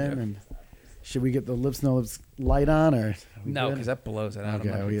course put it I in? do. And should we get the lips no lips light on, or are we No, good? because that blows it out. Okay,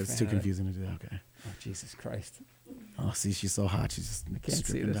 I'm not a big it's fan too of it. confusing to do. Okay. Oh, Jesus Christ. Oh, see, she's so hot. She's just can't see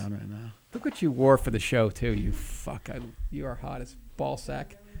stripping this. down right now. Look what you wore for the show too. You fuck. You are hot as ball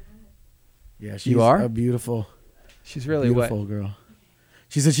sack. Yeah, she's are? a beautiful, She's really beautiful wet. girl.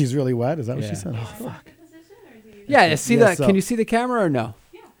 She said she's really wet. Is that what Yeah. she said? Oh, fuck. Yeah. See Yeah, that? so- Can you see the camera or no?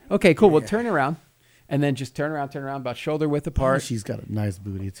 Yeah. Okay. Cool. Well, turn around, and then just turn around, about shoulder width Oh, apart. she's got a nice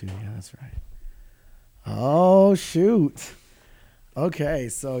booty too. Yeah, that's right. Oh shoot. Okay,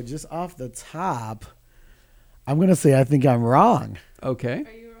 so just off the top, I'm gonna say I think I'm wrong. Okay.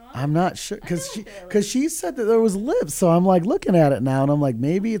 I'm not sure because she said that there was lips, so I'm like looking at it now, and I'm like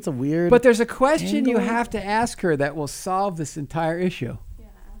maybe it's a weird. But there's a question you Angle? have to ask her that will solve this entire issue.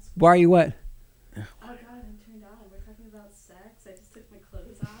 Why are you wet? Oh God, I'm turned on. We're talking about sex. I just took my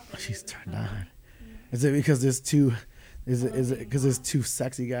clothes off. she's turned on. Is it because there's two? Is it because there's two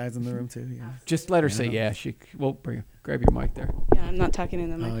sexy guys in the room too? Yeah. Just let her say yeah. She. Well, grab your mic there. Yeah, I'm not talking in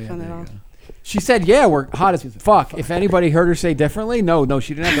the Oh yeah. microphone There at you all. go. She said, "Yeah, we're hot as fuck." If anybody heard her say differently, no,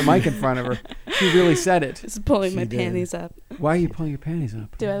 she didn't have the mic in front of her. She really said it. Just pulling She my did. panties up. Why are you pulling your panties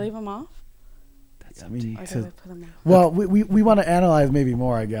up? Do I leave them off? I mean, Or do 'cause- I put them on? well, we want to analyze maybe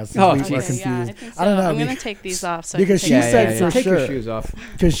more, I guess. Oh, we're geez. Okay, confused. yeah, I think so. I don't know. I'm gonna because- take these off. So because I she can take said these for off. Take your sure. shoes off.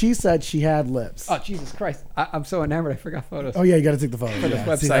 Because she said she had lips. Oh, Jesus Christ. I'm so enamored I forgot photos. Oh yeah, you got to take the photo. For the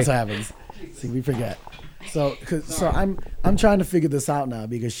Yeah, see, that's website. what happens. See, we forget. So I'm trying to figure this out now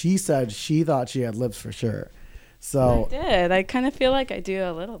because she said she thought she had lips for sure. So I did. I kind of feel like I do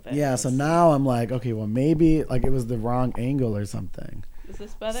a little bit. yeah, so now I'm like, okay, well maybe like it was the wrong angle or something. Is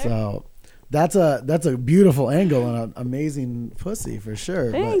this better? So that's a beautiful angle and an amazing pussy for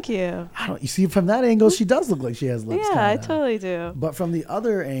sure. Thank you. But I don't. You see, from that angle, she does look like she has lips. Yeah, I kinda. totally do. But from the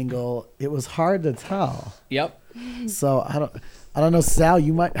other angle, it was hard to tell. Yep. So I don't know, Sal.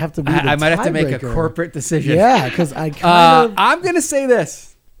 You might have to be. I might have to make a tiebreaker. corporate decision. Yeah, because I kind of. I'm going to say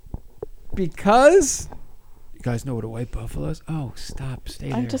this. Because you guys know what a white buffalo is? Oh, stop.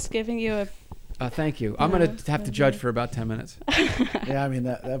 Stay I'm there. just giving you a. Thank you. I'm going to have to judge for about 10 minutes. Yeah, I mean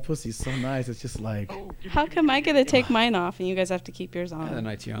that pussy's so nice. It's just like, How come I get to take mine off and you guys have to keep yours The on?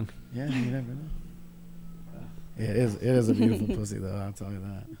 night's young. yeah, you never know. Yeah, it is a beautiful pussy though. I'll tell you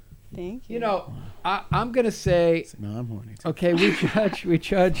that. Thank you. You know, I'm going to say, So, no, I'm horny. Too. okay,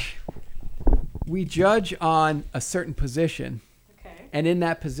 we judge on a certain position. Okay. And in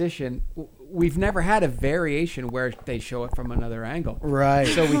that position, we've never had a variation where they show it from another angle. Right.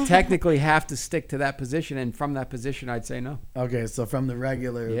 So we technically have to stick to that position, and from that position, I'd say no. Okay, so from the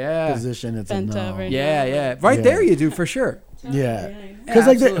regular Yeah. position, it's Bent a no. over. Yeah, yeah. Right Yeah. there you do, for sure. Yeah. Yeah, Because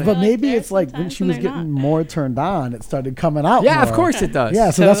like, absolutely. but Like maybe there it's like when sometimes she and was they're getting not. more turned on, it started coming out. Yeah, of more. course it does. Yeah,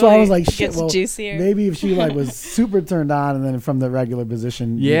 so that's why I was Totally. like, shit. Gets Well, juicier. maybe if she like was super turned on, and then from the regular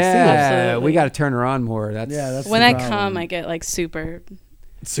position, you'd see it. Yeah, Absolutely. we got to turn her on more. That's Yeah, that's When the I problem. come, I get like super.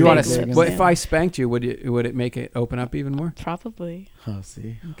 You want Super to? big What and- if I spanked you? Would it make it open up even more? Probably. Oh,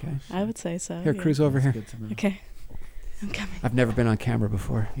 see. Okay. I would say so. Here, yeah. cruise over here. Good to know. Okay. I'm coming. I've never been on camera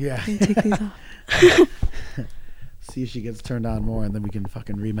before. Yeah. Take these off. See if she gets turned on more, and then we can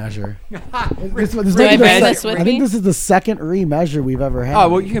fucking remeasure. This Do might I be the bear sec- this with I think me? this is the second remeasure we've ever had. Oh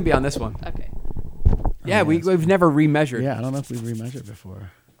well, you can be on this one. Okay. Yeah, we've never remeasured. Yeah, I don't know if we've remeasured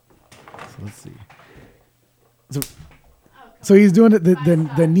before. So let's see. So he's doing it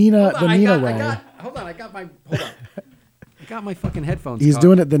the Nina way. Hold on, I got my fucking headphones. He's caught.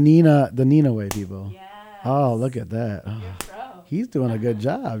 doing it the Nina way, people. Yes. Oh, look at that. Oh, Pro. he's doing a good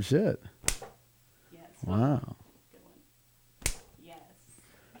job. Shit. Yes. Wow. Yes.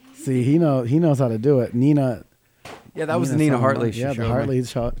 See, he knows how to do it. Nina. Yeah, that was the Nina taught him Hartley. how- she Yeah, the showed me. Hartley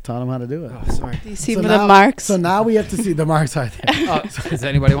taught him how to do it. Oh, sorry. Do you see So the now- marks? So now we have to see the marks right there. Oh, does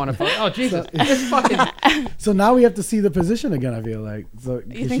anybody want to? Oh, Jesus! This fucking. So now we have to see the position again. I feel like. So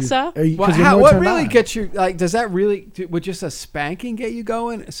You think so? Well, what really gets you? Like, does that really? Would just a spanking get you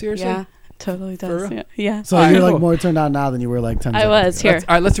going? Seriously? yeah, totally does. real? Yeah. Yeah. So Alright, you're like cool. more turned on now than you were like 10 I seconds was ago. here.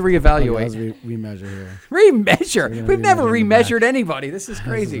 All right, let's Okay, reevaluate. let's remeasure here. Remeasure. We're gonna We've never remeasure in the back. remeasured anybody. This is This is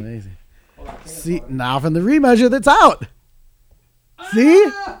crazy. amazing. See, now from the remeasure that's out. See?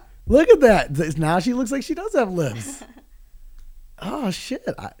 Look at that. Now she looks like she does have lips. Oh, shit.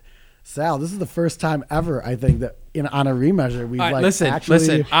 Sal, this is the first time ever, I think, that on a remeasure we've All right, like listen.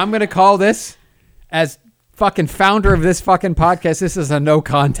 actually. I'm gonna call this as fucking founder of this fucking podcast. This is a no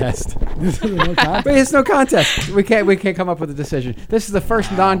contest. This is no contest. But it's no contest. We can't come up with a decision. This is the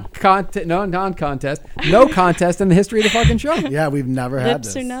first non-contest no contest in the history of the fucking show. Yeah, we've never had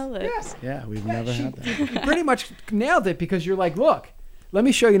Lips this. or no lips? Yeah, we've never had that. You pretty much nailed it because you're like, look, let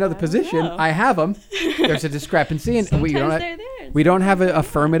me show you another position. know. I have them. There's a discrepancy, and we don't Sometimes have, they're there. we don't have an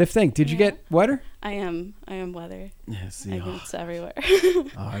affirmative thing. Did you get wetter? I am weather. Yeah, see. I think Oh, it's everywhere.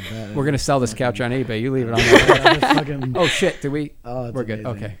 I bet. We're gonna sell this couch on eBay. You leave it on there. Yeah, that's fucking- Oh shit! Did we? oh, it's we're good.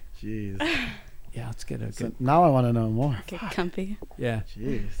 amazing. Okay. Jeez. Yeah, let's get a So good. now I want to know more. Get comfy. Yeah,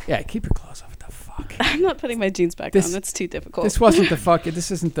 Jeez. yeah. Keep your clothes off. What the fuck? I'm not putting my jeans back This- on. That's too difficult. This wasn't the fuck.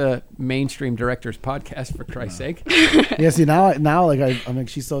 This isn't the mainstream directors podcast for Christ's sake. Yeah, see now like I'm like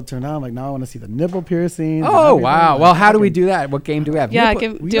she's so turned on. Like now I want to see the nipple piercings. and Oh everything. wow. Like, Well, how do we fucking- do that? What game do we have? yeah,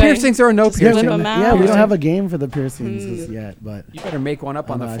 Nipple- do I- piercings or no just Yeah, piercings? flip we, 'em out? yeah, we don't Piercing. have a game for the piercings just yet, but You better make one up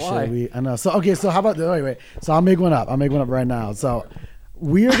on I'm the not fly. sure I know. So okay, so how about wait. So I'll make one up. I'll make one up right now. So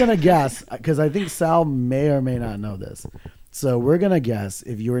we're gonna guess because I think Sal may or may not know this. So we're gonna guess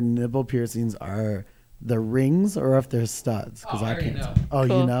if your nipple piercings are the rings or if they're studs. Because Oh, I I already can't. know. Oh, you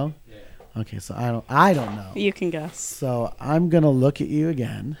Cool. know? Okay, so I don't know. You can guess. So I'm gonna look at you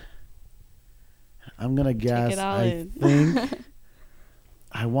again. I'm gonna guess. it all I in. think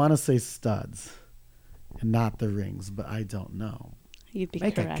I want to say studs, and not the rings, but I don't know. You'd be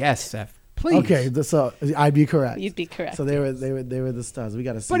Make correct. a guess, Seth. Please. Okay, so I'd be correct. You'd be correct. So they were the studs. We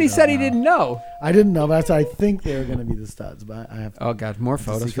got to see. But he those said he now. didn't know. I didn't know, but I said I think they were going to be the studs. But I have. Oh God, more to see,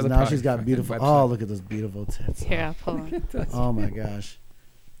 photos 'cause for the now she's got fucking beautiful. website. Oh, look at those beautiful tits. Here, I'll pull them. Oh my gosh,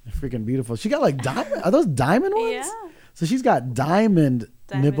 they're freaking beautiful. She got like diamond. Are those diamond ones? Yeah. So she's got diamond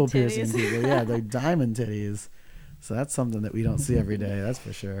nipple piercing titties. people. Yeah, they're diamond titties. So that's something that we don't see every day. That's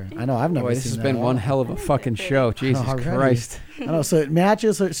for sure. I know. I've never Boy, seen this has that been at one all. hell of a fucking show. Jesus Already. Christ. I know. So it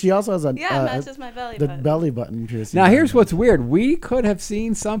matches. So she also has a Yeah, it matches my belly the button. belly button piercing. Now here's what's weird. We could have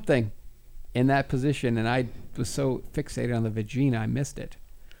seen something in that position, and I was so fixated on the vagina, I missed it.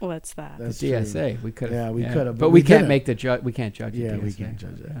 What's that? That's The true. DSA. We could have. Yeah, we could have, But but we we can't didn't. make the judge. We can't judge. Yeah, the we DSA. can't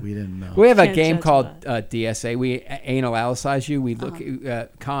judge it. Yeah. We didn't know. We have a Can't game judge called what? DSA. We analyze you. We look.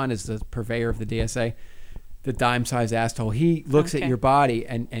 Khan is the purveyor of the DSA. The dime-sized asshole. He looks at Okay. your body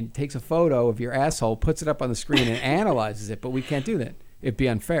and takes a photo of your asshole, puts it up on the screen, and analyzes it. But we can't do that. It'd be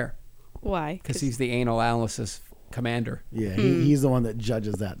unfair Why? because he's the anal analysis commander. Yeah, he's the one that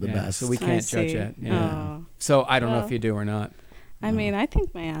judges that the Yeah, best. so we I can't judge see. it. Yeah. Oh. So I don't know if Well. you do or not. I mean, I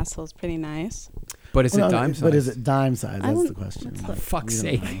think my asshole's pretty nice. But is Well, it no, dime size? But is it dime size? I That's don't- the question. let's For look. fuck's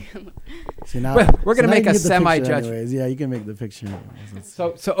We don't sake. know. See, now, Well, we're gonna now make you a can get the picture semi-judge- anyways. Yeah, you can make the picture.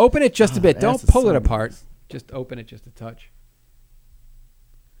 anyways. So open it just a bit. Oh, Don't ass is pull it so apart. nice. Just open it just a touch.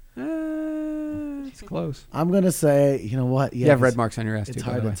 It's close. I'm gonna say, you know what? Yeah, you have 'cause red marks on your ass It's too.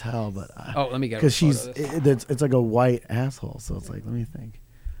 by hard the to way. tell, but Oh, let me get. because a photo she's of this. it's like a white asshole. So it's like, let me think.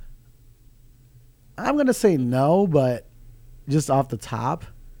 I'm gonna say no, but just off the top.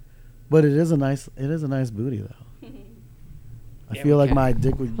 But it is a nice booty though. I Yeah, feel we like can't- my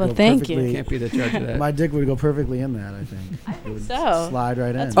dick would Well, go thank you. perfectly. Can't be the judge of that. My dick would go perfectly in that. I think. It would so. slide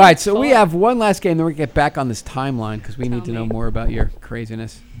right That's in. All right, so we Full. have one last game, then we get back on this timeline because we need Tell to know me. more about your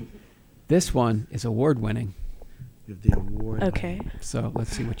craziness. This one is award-winning, We have the award. Okay. so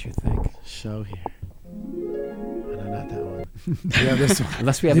let's see what you think. Show here. No, not that one. Yeah, this one.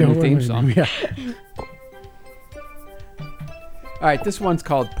 Unless we have The a new award theme winning- song. Yeah. All right, this one's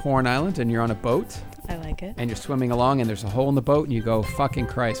called Porn Island, and you're on a boat, I like it. and you're swimming along, and there's a hole in the boat, and you go, fucking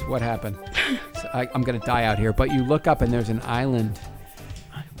Christ, what happened? So I'm going to die out here. But you look up, and there's an island,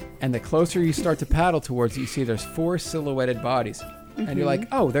 and the closer you start to paddle towards it, you see there's 4 silhouetted bodies. And you're like,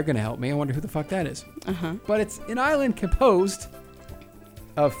 oh, they're going to help me. I wonder who the fuck that is. Uh-huh. But it's an island composed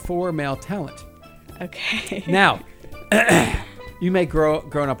of 4 male talent. Okay. Now, you may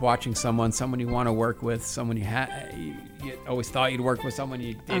grown up watching someone you want to work with, someone you always thought you'd work with, someone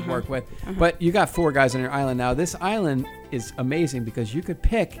you did work with. But you got 4 guys on your island now. This island is amazing because you could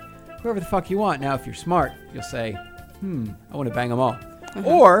pick whoever the fuck you want. Now, if you're smart, you'll say, I want to bang them all.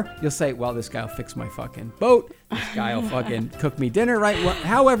 Or you'll say, well, this guy will fix my fucking boat. This guy will fucking cook me dinner, right?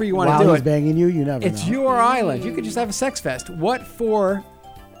 However you want While to do he's it. banging you, you never It's know. your island. You could just have a sex fest. What 4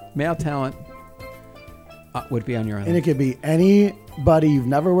 male talent would be on your And island? it could be anybody you've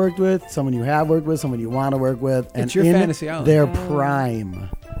never worked with, someone you have worked with, someone you want to work with, and It's your in fantasy island. their prime.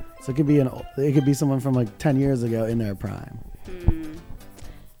 So it could be someone from like 10 years ago in their prime.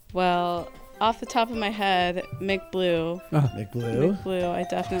 Well, off the top of my head, Mick Blue. Mick Blue. Mick Blue, I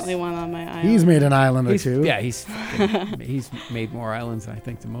definitely want on my island. He's made an island or two. Yeah, he's made more islands, I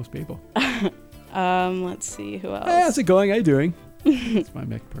think, than most people. Let's see who else. Hey, how's it going? How you doing? That's my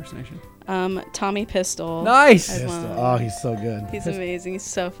Mick impersonation. Tommy Pistol. Nice. I'd Pistol. want- Oh, he's so good. He's amazing. He's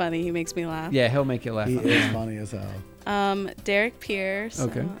so funny. He makes me laugh. Yeah, he'll make you laugh. He on that is one. funny as hell. Derek Pierce.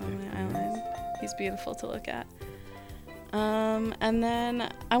 Okay. On my island. He's beautiful to look at. And then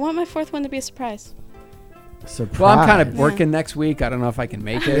I want my 4th one to be a surprise. Surprise. Well, I'm kind of working next week. I don't know if I can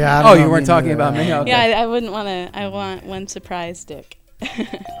make it. Yeah, I oh, don't you know, weren't me talking neither. about me? Okay. Yeah, I wouldn't want to. I want one surprise dick.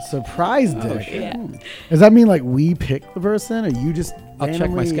 surprise Oh, dick. shit. Yeah. Does that mean like we pick the person, or you just? I'll check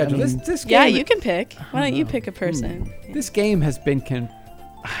my randomly- schedule. I mean, This Yeah, game, you can pick. Why don't you pick a person? This game has been comprised.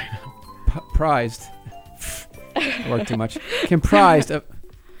 Work too much. Comprised of,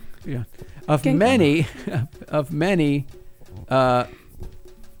 of Can- many,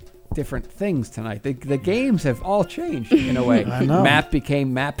 different things tonight. The games have all changed in a way. I know. Map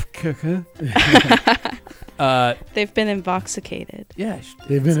became map. They've been invoxicated. Yeah.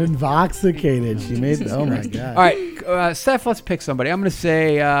 They've been intoxicated. She made. Oh my god. All right, Steph. Let's pick somebody. I'm gonna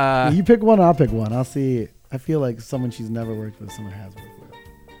say. You pick one. I'll pick one. I'll see. I feel like someone she's never worked with. Someone has worked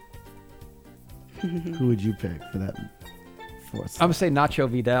with. Who would you pick for that? Fourth. I'm gonna say Nacho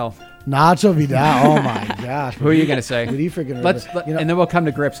Vidal. Nacho Vidal. Oh my gosh. Who are you gonna say? Did he freaking? You know, and then we'll come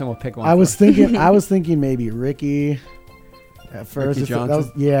to grips and we'll pick one. I was first. thinking maybe Ricky. At first, Ricky Just- that was,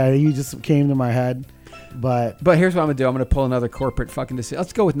 Johnson? yeah, he just came to my head. But here's what I'm gonna do. I'm gonna pull another corporate fucking decision.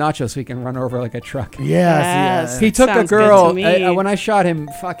 Let's go with Nacho so he can run over like a truck. yes. He took a Sounds good girl to me. when I shot him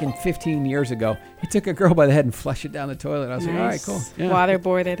fucking 15 years ago. He took a girl by the head and flushed it down the toilet. I was like, all right, cool. Yeah.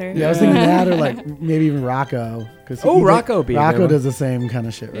 Waterboarded her. Yeah, I was thinking that or like maybe even Rocco. Rocco would be a good Rocco one. does the same kind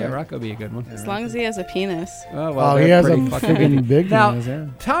of shit, right? Yeah, Rocco would be a good one. As long as he has a penis. Oh, well, Oh, he they're has a pretty fucking freaking big Now, penis, yeah.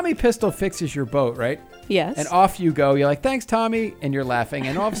 Tommy Pistol fixes your boat, right? Yes. And off you go. You're like, thanks, Tommy. And you're laughing.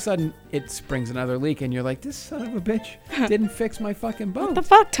 And all of a sudden, it springs another leak. And you're like, this son of a bitch didn't fix my fucking boat. What the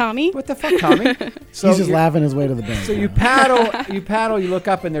fuck, Tommy? What the fuck, Tommy? So He's just you're- laughing his way to the bank. So you paddle, you look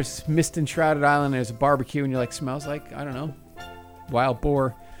up, and there's mist enshrouded island. And there's a barbecue, and you're like, smells like, I don't know, wild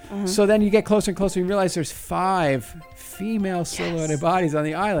boar. So then you get closer and closer, and you realize there's 5 female silhouetted bodies on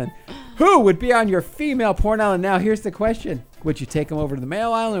the island. Who would be on your female porn island? Now, here's the question. Would you take them over to the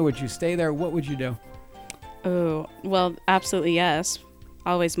male island, or would you stay there? What would you do? Oh, well, absolutely yes.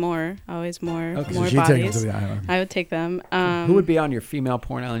 Always more. Always more. Okay. More she'd take him bodies. to the island. I would take them. Who would be on your female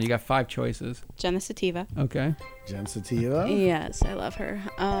porn island? You got 5 choices. Jenna Sativa. Okay. Jen Sativa. Yes, I love her.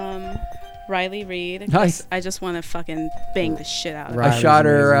 Riley Reed. Nice. I just want to fucking bang the shit out of her. I Riley's shot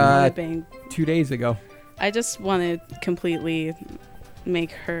her amazing. I wanna bang. 2 days ago. I just want to completely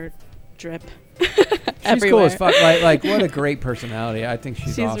make her drip. She's everywhere. cool as fuck. Like what a great personality. I think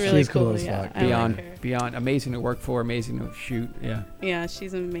she's awesome. really She's cool cool. as Yeah, fuck. I like Beyond, her. beyond amazing to work for, amazing to shoot. Yeah. Yeah,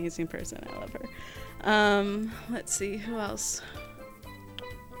 she's an amazing person. I love her. Let's see, who else?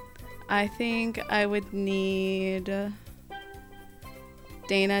 I think I would need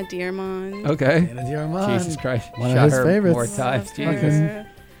Dana Dearmond. Okay. Dana Dearmond. Jesus Christ. One of Shot his her favorites. more times. Love Jesus. her.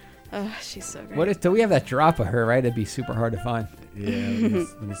 Oh, she's so great. What is? Do we have that drop of her? Right? It'd be super hard to find. Yeah,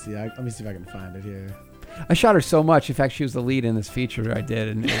 let me see. Let me see if I can find it here. I shot her so much. In fact, she was the lead in this feature I did,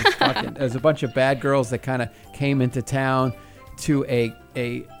 and it was fucking. There's a bunch of bad girls that kind of came into town to a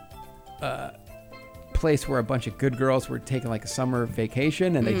place where a bunch of good girls were taking like a summer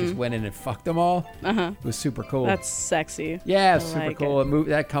vacation, and they just went in and fucked them all. Uh-huh. It was super cool. That's sexy. Yeah, it's I super like cool. it.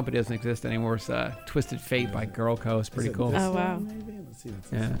 That company doesn't exist anymore. It's Twisted Fate by Girl Co. It's pretty Is it cool. this Oh, wow. one, maybe? Let's see what's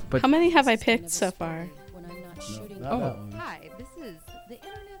this Yeah, one. but How many have I picked so far? When I'm not No, shooting. not that one. Hi, this is the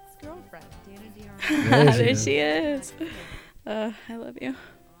internet's girlfriend, Dana There Diarmond. she There is. she is. I love you.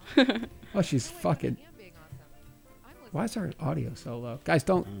 oh, she's fucking. Why is our audio so low? Guys,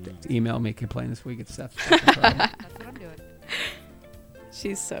 don't email me complain this week. It's Steph's fucking problem. That's what I'm doing.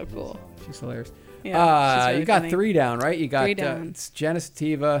 She's so cool. She's hilarious. Yeah, she's really you got funny. 3 down, right? You got 3 down. it's Jenna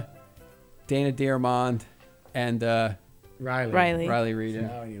Sativa, Dana Dearmond, and Riley. Riley Reed.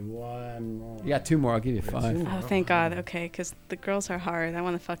 Now you one more. You got 2 more. I'll give you 5. Oh, thank God. Okay, because the girls are hard. I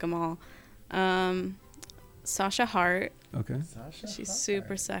want to fuck them all. Sasha Hart. Okay. Sasha She's Hart.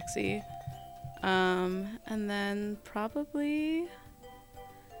 super sexy. And then probably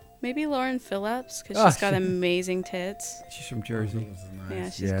maybe Lauren Phillips because Oh, she's got she- amazing tits. She's from Jersey. This is Yeah,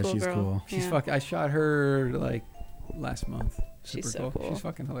 nice. she's a cool she's girl. cool. She's Yeah. fucking. I shot her like last month. Super She's so cool. She's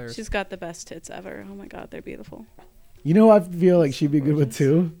fucking hilarious. She's got the best tits ever. Oh my God, they're beautiful. You know, who I feel like she'd be good with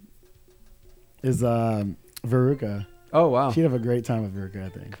too. Is Veruca. oh wow. She'd have a great time with Veruca, I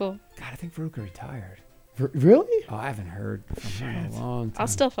think. Cool. God, I think Veruca retired. Really? Oh, I haven't heard from her in a long time. I'll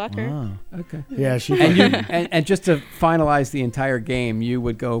still fuck her. Wow. Okay. Yeah, she. And you and just to finalize the entire game, you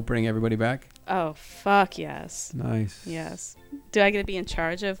would go bring everybody back. Oh fuck yes, Nice. yes. Do I get to be in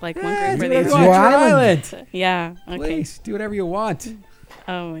charge of like one Yeah, group do or whatever the you It's want. your It's your island. island. Yeah. Okay. Please do whatever you want.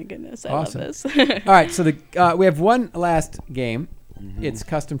 Oh my goodness, I Awesome. love this. All right, so we have one last game. Mm-hmm. It's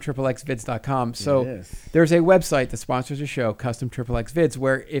customxxvids.com. So Yes. there's a website that sponsors the show, customxxvids,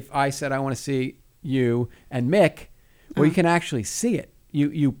 where if I said I want to see you and Mick, well, you can actually see it.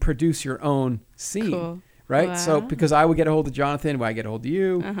 You produce your own scene, Cool. right? So Wow. because I would get a hold of Jonathan, when I get a hold of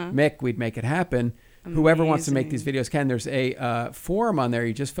you, Mick, we'd make it happen. Whoever wants to make these videos can. There's a form on there.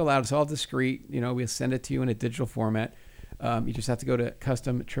 You just fill out. It's all discreet. We'll send it to you in a digital format. You just have to go to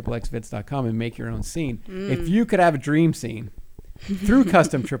customxxvids.com and make your own scene. If you could have a dream scene through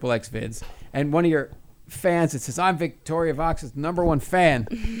Custom XXVids and one of your fans that says, I'm Victoria Vox's #1 fan.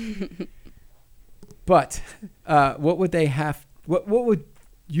 But what would they have? What would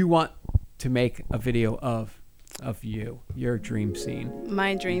you want to make a video of you, your dream scene?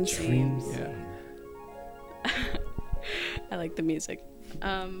 My dream scene. Yeah. I like the music.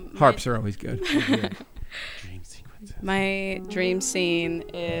 Harps are always good. Dream sequences. My dream scene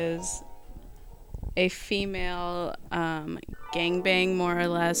is a female gangbang, more or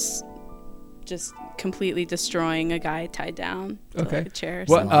less, just completely destroying a guy tied down to Okay. like a chair. Or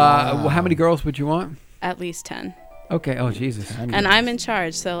What? something. How many girls would you want? At least 10. Okay. Oh Jesus. And I'm in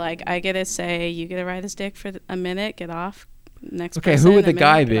charge, so like I get to say, you get to ride his dick for a minute, get off. Next. Okay, who person, would a the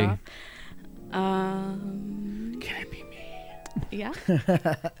guy minute, get be? Can it be me? Yeah.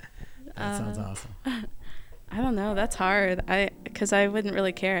 That sounds awesome. I don't know. That's hard. Because I wouldn't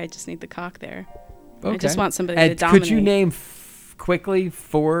really care. I just need the cock there. Okay. I just want somebody And to dominate. could you name quickly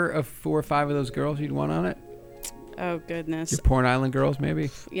four or five of those girls you'd want on it? Oh, goodness. Your Porn Island girls, maybe?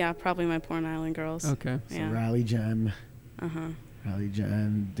 Yeah, probably my Porn Island girls. Okay. So Yeah. Riley Jen,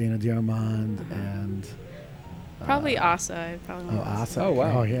 Dana Diarmond, and Probably Asa. I'd probably want Asa. Oh,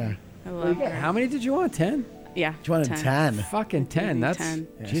 wow. Oh yeah. I love her. How many did you want? 10? Yeah. She wanted 10. Fucking 10. Maybe That's 10.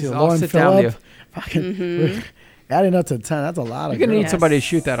 Yeah, Jesus, so I'll Lauren sit down with you. Fucking adding up to 10. That's a lot You're of gonna girls. need Yes. somebody to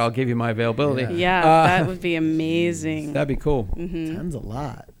shoot that. I'll give you my availability. Yeah, Uh, that would be amazing. That'd be cool. 10's a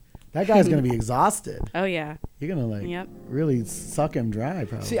lot. That guy's gonna be exhausted. Oh, yeah. You're gonna like Yep. really suck him dry,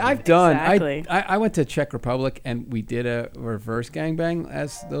 probably. See, I've done. Exactly. I went to Czech Republic and we did a reverse gangbang,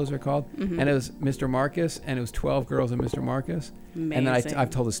 as those are called, and it was Mr. Marcus, and it was 12 girls and Mr. Marcus. And then Amazing. I've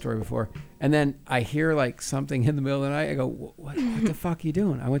told this story before, and then I hear like something in the middle of the night. I go, what the fuck are you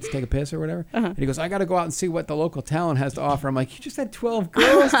doing? I went to take a piss or whatever, and he goes, I got to go out and see what the local talent has to offer. I'm like, you just had 12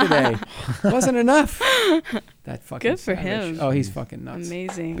 girls today, wasn't enough. That fucking Good for savage. him. Oh, he's fucking nuts.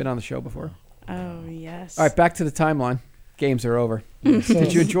 Amazing. Been on the show before. Oh, yes. All right, back to the timeline. Games are over. So-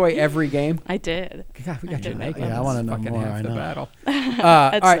 Did you enjoy every game? I did. God, we got you definitely naked. did. Yeah, I wanna That's know fucking more, half I the know. battle.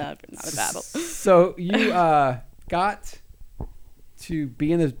 That's all right. not a battle. So you got to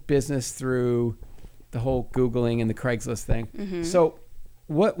be in this business through the whole Googling and the Craigslist thing. Mm-hmm. So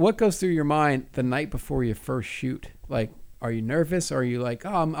what goes through your mind the night before you first shoot? Like, are you nervous? Or are you like,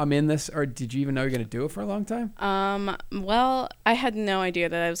 oh, I'm in this? Or did you even know you're going to do it for a long time? Well, I had no idea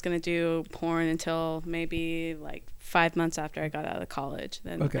that I was going to do porn until maybe like 5 months after I got out of college.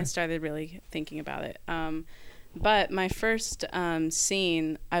 Then Okay. I started really thinking about it. But my first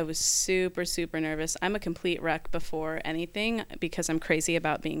scene, I was super, super nervous. I'm a complete wreck before anything because I'm crazy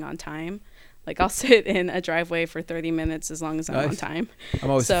about being on time. Like, I'll sit in a driveway for 30 minutes as long as I'm on Nice. time. I'm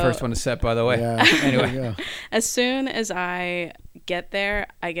always the So- first one to set, by the way. Yeah. Anyway. Yeah. As soon as I get there,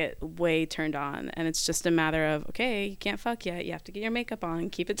 I get way turned on. And it's just a matter of, okay, you can't fuck yet. You have to get your makeup on,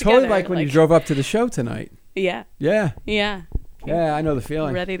 keep it Totally together. like when you drove up to the show tonight. Yeah, Yeah. yeah. Yeah, I know the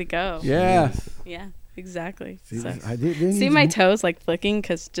feeling. Ready to go. Yeah. Yeah, exactly. See, So- I didn't See need my you- toes like flicking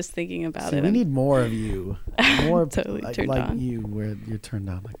because just thinking about See, it. we I'm- need more of you. More Totally like, turned like on. you, where you're turned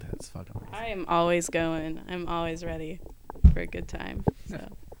on like that. It's fucking amazing. I am always going. I'm always ready for a good time. So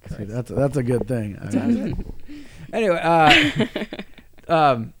See, that's a good thing. I mean, Anyway, I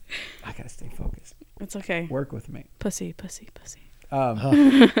gotta stay focused. it's okay. Work with me. Pussy, pussy, pussy.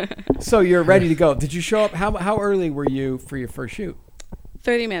 So you're ready to go. Did you show up? How early were you for your first shoot?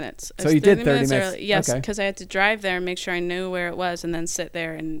 30 minutes. I So was you did 30 minutes. early. Yes, Okay. because I had to drive there and make sure I knew where it was and then sit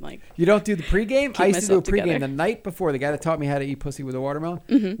there and like, You don't do the pregame? I used to do a myself pregame together. the night before. The guy that taught me how to eat pussy with a watermelon.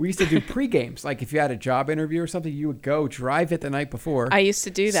 Mm-hmm. We used to do pregames. Like if you had a job interview or something, you would go drive it the night before. I used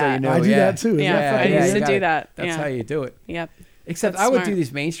to do that. So you know, I do yeah. that too. Is Yeah, that I fucking used you to gotta- do that. That's Yeah. how you do it. Yep. Except That's I would do smart.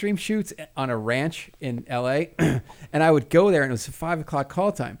 these mainstream shoots on a ranch in LA, and I would go there, and it was a 5 o'clock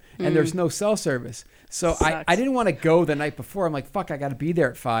call time, and there's no cell service. So I Sucks. didn't want to go the night before. I'm like, fuck, I got to be there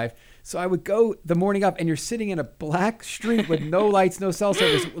at 5. So I would go the morning up, and you're sitting in a black street with no lights, no cell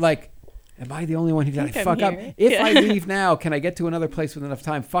service. Like, am I the only one who got to think fuck I'm up? here. If Yeah. I leave now, can I get to another place with enough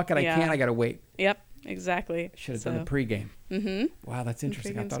time? Fuck it, I Yeah. can't. I got to wait. Yep. Exactly. Should have done the pregame. Mm-hmm. Wow, that's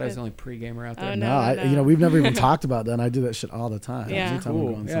interesting. I pregame's thought I was the good. only pregamer out Oh, there. no. No, you know, we've never even talked about that. And I do that shit all the time. Yeah. Every time I'm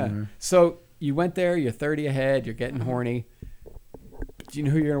Cool. going Yeah. somewhere. So you went there. You're 30 ahead. You're Uh-huh. getting horny. Do you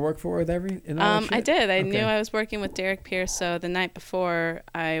know who you're gonna work for with in all that I shit? did. I knew Okay. I was working with Derek Pierce, so the night before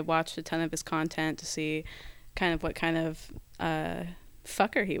I watched a ton of his content to see kind of what kind of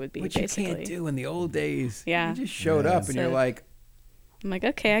fucker he would be, Which basically. you can't do in the old days. Yeah. You just showed Yeah. up and you're So- like, I'm like,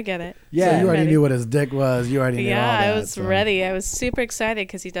 okay, I get it. yeah. So you already Ready. knew what his dick was. You already knew all Yeah, that. I was so- ready. I was super excited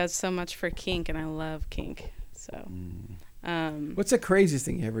because he does so much for kink, and I love kink. So, What's the craziest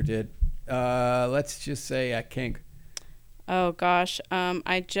thing you ever did? Let's just say at Kink. oh gosh,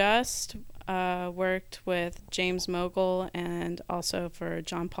 I just worked with James Mogul and also for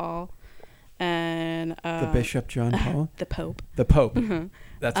John Paul and The Bishop John Paul? the Pope. The Pope.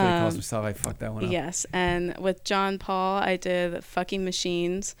 That's what he calls himself. I fucked that one up. Yes, and with John Paul, I did Fucking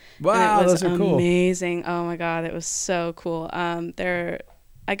Machines. Wow, and it was those are cool. amazing. Oh my god, it was so cool.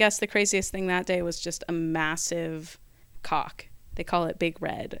 I guess the craziest thing that day was just a massive cock. They call it Big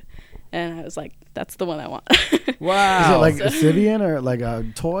Red, and I was like, "That's the one I want." Wow. Is it like a Sibian or like a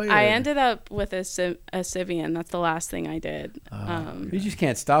toy? I or- ended up with a Sibian. That's the last thing I did. You just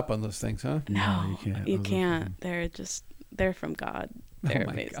can't stop on those things, huh? No, you can't. you Those are can't. They're from God. They're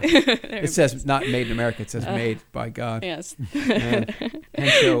my amazing. They're It says not made in America. It says made by God. yes. Yeah.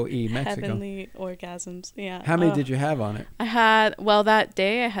 Hencho E Mexico. Heavenly orgasms. Yeah. How many did you have on it? I had, well, that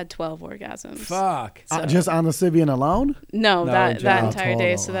day I had 12 orgasms. Fuck. So- Just on the Sibian alone? No, No, that just- that Oh, entire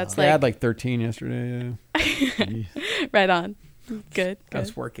day. total. So that's I had like like 13 yesterday. Yeah. right on. Good. I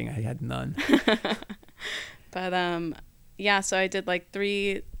was Good. working. I had none. But yeah. So I did like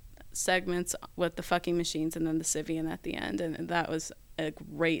 3 segments with the fucking machines and then the Sivian at the end, and that was a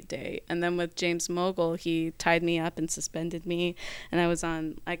great day. And then with James Mogul, he tied me up and suspended me, and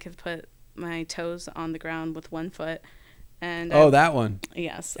I could put my toes on the ground with one foot. And Oh, that one.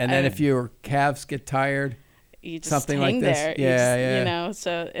 yes. And then if your calves get tired, you just something hang like this. there, Yeah, yeah. You know,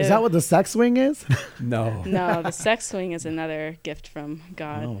 so Is that what the sex swing is? no. No, the sex swing is another gift from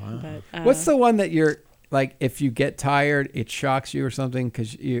God. Oh, wow. But, What's the one that you're like? If you get tired, it shocks you or something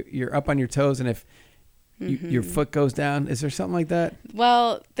because you're up on your toes, and if your foot goes down, is there something like that?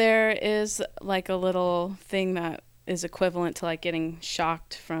 Well, there is like a little thing that is equivalent to like getting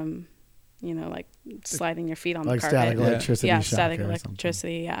shocked from, like sliding your feet on Like the carpet. static electricity Yeah, shock static or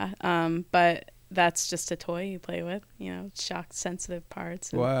electricity. Yeah. But that's just a toy you play with. Shock sensitive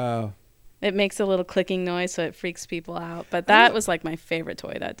parts. And Wow. It makes a little clicking noise, so it freaks people out. But that was like my favorite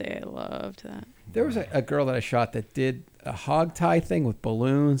toy that day. I loved that. There was a girl that I shot that did a hog tie thing with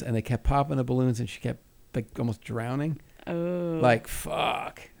balloons, and they kept popping the balloons, and she kept like almost drowning. Oh, Like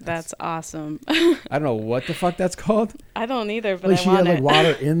fuck. that's awesome. I don't know what the fuck that's called. I don't either, but Like I she want had like it.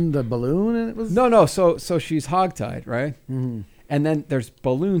 water in the balloon and it was. No. So she's hog tied, right? Mhm. And then there's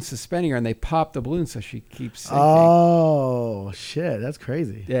balloons suspending her, and they pop the balloon so she keeps sinking. Oh shit, that's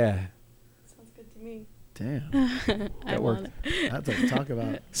crazy. Yeah. Sounds good to me. Damn, I worked. want it. that's like talk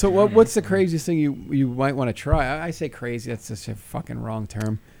about. So what's the craziest thing you might want to try? I say crazy. That's just a fucking wrong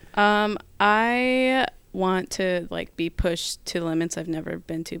term. I want to like be pushed to limits I've never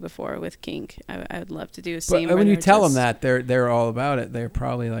been to before with kink. I would love to do a scene. But where when you they're tell them just- that, they're all about it. They're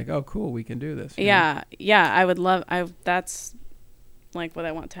probably like, "Oh, cool, we can do this." you know? yeah, I would love. That's like what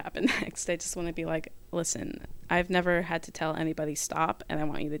I want to happen next. I just want to be like, listen, I've never had to tell anybody stop, and I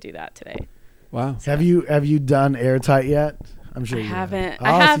want you to do that today. Wow. Have you done airtight yet? I'm sure I you haven't. Oh,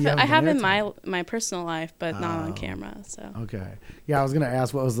 I so have. you haven't I have done in airtight. my personal life, but not on Oh. camera. So Okay. Yeah, I was gonna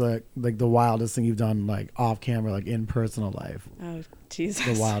ask what was the wildest thing you've done like off camera, like in personal life. oh Jesus.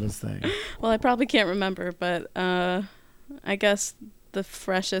 The wildest thing. Well, I probably can't remember, but I guess the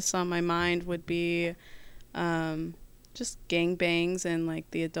freshest on my mind would be just gangbangs in like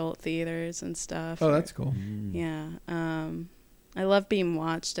the adult theaters and stuff. Oh, that's cool. Yeah. I love being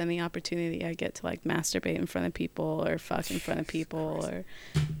watched. Any opportunity I get to like masturbate in front of people or fuck in front of people or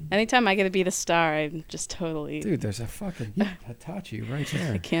anytime I get to be the star, I'm just totally Dude, there's a fucking Hitachi right I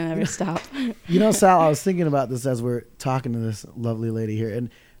there. can't ever stop. You know, Sal, I was thinking about this as we're talking to this lovely lady here, and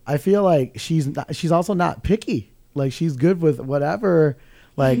I feel like she's also not picky. Like she's good with whatever.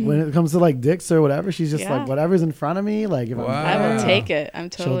 Like when it comes to like dicks or whatever, she's just Yeah. like whatever's in front of me. Like if Wow. I I'm, will take it. I'm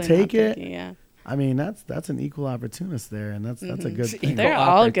totally take not it. picky, yeah. I mean, that's an equal opportunist there, and that's a good thing. Equal They're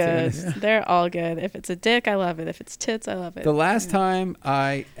all good. opportunity. They're all good. If it's a dick, I love it. If it's tits, I love it. The last time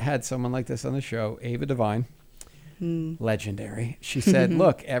I had someone like this on the show, Ava Devine, legendary. She said,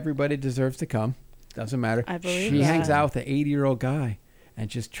 "Look, everybody deserves to come. Doesn't matter." I believe she hangs that. out with an 80-year-old guy and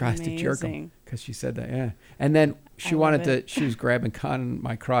just tries to jerk him Amazing. because she said that. Yeah, and then she I love wanted to. it. She was grabbing cotton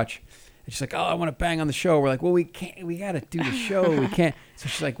my crotch. And she's like, "Oh, I want to bang on the show." We're like, "Well, we can't. We got to do the show. We can't." So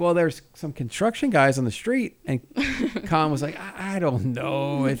she's like, "Well, there's some construction guys on the street." And Con was like, "I don't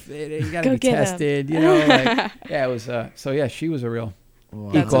know if you got to Go be get 'em." tested, you know." Like, yeah, it was. So yeah, she was a real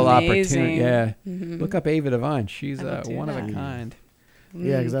That's equal amazing. opportunity. Yeah, look up Ava Devine. She's I will do one of a that. kind.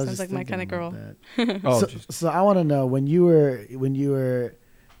 Yeah, because I was Sounds just like my thinking kind of girl. about that. Oh, So I want to know when you were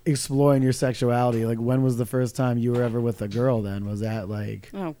exploring your sexuality, like when was the first time you were ever with a girl? Then was that like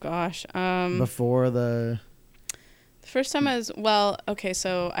Oh gosh. before the? The first time I was okay.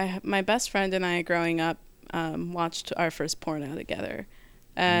 So my best friend and I, growing up, watched our first porno together,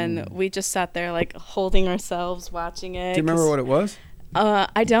 and we just sat there like holding ourselves, watching it. do you remember what it was?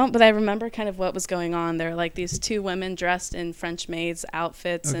 I don't, but I remember kind of what was going on. There were like these 2 women dressed in French maids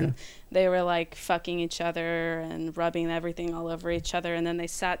outfits, and they were like fucking each other and rubbing everything all over each other. And then they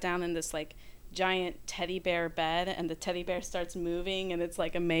sat down in this like giant teddy bear bed, and the teddy bear starts moving, and it's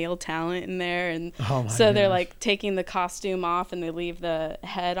like a male talent in there, and Oh my so they're gosh. like taking the costume off and they leave the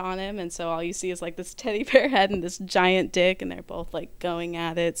head on him, and so all you see is like this teddy bear head and this giant dick, and they're both like going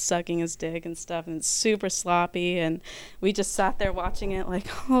at it, sucking his dick and stuff, and it's super sloppy, and we just sat there watching it like,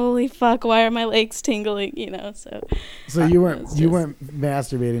 holy fuck, why are my legs tingling, you know? So So you weren't It's you just- weren't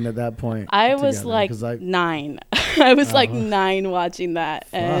masturbating at that point. I was together, like 'cause 9. I was like Oh. 9 watching that.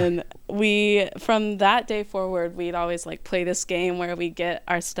 And we, from that day forward, we'd always like play this game where we get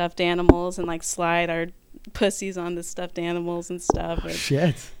our stuffed animals and like slide our pussies on the stuffed animals and stuff. And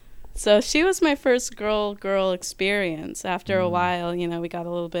Shit. so she was my first girl experience. After Mm. a while, you know, we got a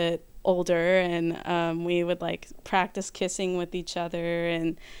little bit older, and we would like practice kissing with each other,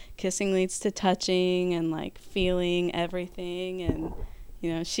 and kissing leads to touching and like feeling everything. And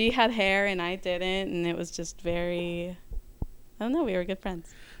you know, she had hair and I didn't, and it was just very, I don't know, we were good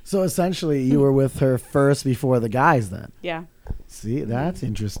friends. So essentially, you were with her first before the guys. Then Yeah. see, that's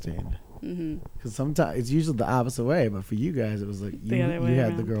interesting. Hmm. Because sometimes it's usually the opposite way, but for you guys, it was like The you other way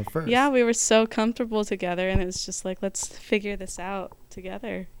had the around. girl first. Yeah, we were so comfortable together, and it was just like, let's figure this out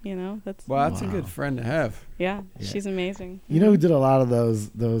together, you know? That's Well, that's a Wow. good friend to have. yeah, Yeah. she's amazing. You know who did a lot of those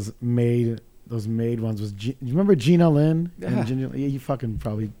made ones was you remember Gina Lynn Yeah. and Ginger? Yeah, you fucking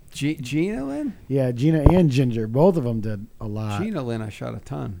probably Gina Lynn? yeah. Gina and Ginger, both of them did a lot. Gina Lynn, I shot a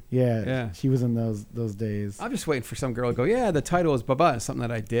ton. Yeah, Yeah. she was in those days. I'm just waiting for some girl to go, yeah, the title is Baba. It's something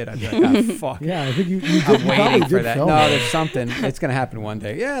that I did. I'd be like, ah, fuck. Yeah, I think you did. I'm you probably waiting for did that. film No, it. there's something. It's going to happen one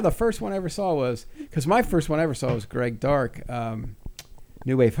day. Yeah, the first one I ever saw was, because my first one I ever saw was Greg Dark,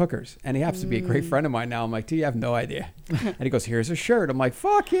 New Wave Hookers. And he happens to be a great friend of mine now. I'm like, dude, you have no idea. And he goes, here's a shirt. I'm like,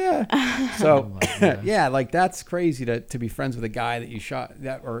 fuck yeah. So, yeah, like that's crazy to be friends with a guy that you shot,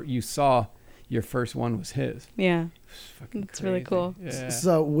 that or you saw your first one was his. Yeah. It's fucking It's really crazy. cool. Yeah.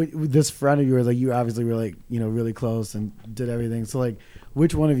 So with this friend of yours, like you obviously were like really close and did everything. So like,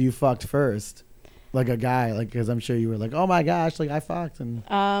 which one of you fucked first? Like a guy, like because I'm sure you were like, oh my gosh, like I fucked and.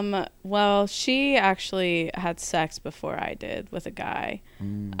 Well, she actually had sex before I did with a guy.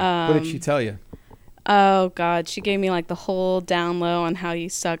 What did she tell you? Oh God, she gave me like the whole down low on how you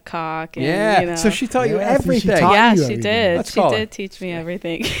suck cock. And, Yeah. you know. So she taught you Yeah, so she everything. taught Yeah, you she everything. did. Let's She call her. did teach me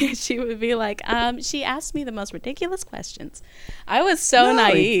everything. She would be like, she asked me the most ridiculous questions. I was so No,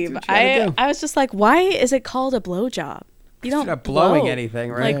 naive. do what you gotta do. I was just like, why is it called a blowjob? You You're don't not blowing blow. anything,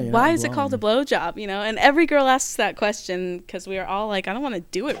 right? Like, Yeah, you're why not is it called a blowjob? You know, and every girl asks that question because we are all like, I don't want to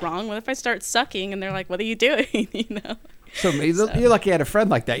do it wrong. What if I start sucking? And they're like, what are you doing? You know, So you're lucky you had a friend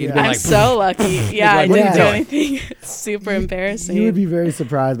like that. You'd Yeah. be I'm like, so lucky. Yeah, I like, what are didn't you do doing? anything. It's super embarrassing. You would be very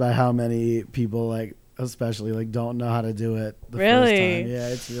surprised by how many people like, especially like, don't know how to do it the first Really? time. Yeah,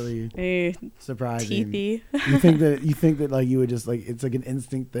 it's really Eh, surprising. teethy. You think that like you would just like it's like an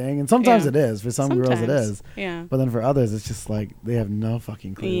instinct thing, and sometimes Yeah. it is. For some girls, it Sometimes. is. Yeah. But then for others, it's just like they have no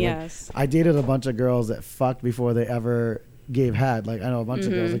fucking clue. Like, Yes. I dated a bunch of girls that fucked before they ever gave head. Like I know a bunch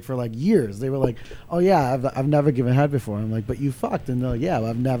of girls like for like years. They were like, "Oh yeah, I've never given head before." I'm like, "But you fucked," and they're like, "Yeah, but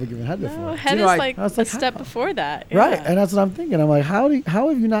I've never given head No, before." head know, is I like was a like, step how? before that. Right, Yeah. and that's what I'm thinking. I'm like, how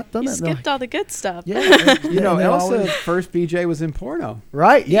have you not done You that? And they're skipped all the good stuff. like, yeah, you know, and they're Elsa's always- first BJ was in porno.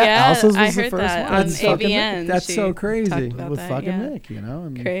 right? Yeah, Yeah, Elsa's was I the heard first that one. on That's fucking AVN. That's she so crazy. talked about with that, fucking yeah. Nick, you know,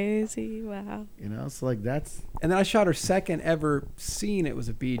 and Crazy. Wow. you know, so like that's And then I shot her second ever scene. It was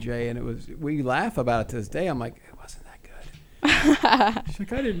a BJ, and it was, we laugh about it to this day. I'm like, it wasn't that good. She's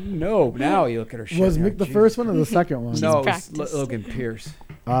like, I didn't know. Now you look at her shit. was and you're Mick the like, first one or the second one? No, it was practiced. Logan Pierce.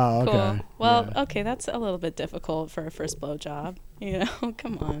 Oh, okay. Cool. Well, Yeah. okay, that's a little bit difficult for a first blowjob. You know,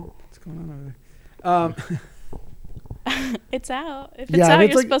 come on. What's going on over there? It's out. If it's Yeah, if out, it's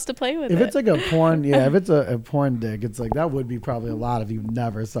you're like- supposed to play with If it. it's like a porn, yeah, if it's a porn dick, it's like that would be probably a lot if you've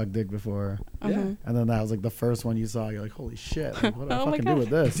never sucked dick before, Yeah. Mhm. and then that was like the first one you saw. You're like, holy shit! Like, what do I Oh my fucking do God. with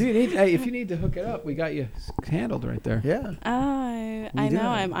this? Do you need, hey, if you need to hook it up, we got you handled right there. Yeah, Oh, I do know. that.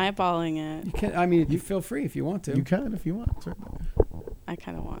 I'm eyeballing it. You can. I mean, you feel free if you want to. you can if you want. Certainly. I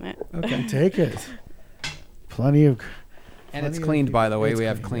kind of want it. Okay. Take it. Plenty of. And it's Plenty of cleaned, people- by the way. it's We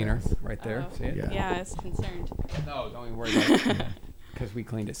have clean, cleaner yes. right there. Oh, See it? Yeah. Yeah, I was concerned. No, don't even worry about it. Because we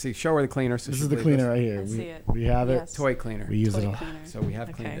cleaned it. See, show her the cleaner. So This she is the believes cleaner us. right here. I We, see it. we have Yes. Toy cleaner. it. We use it Toy all. cleaner. So we have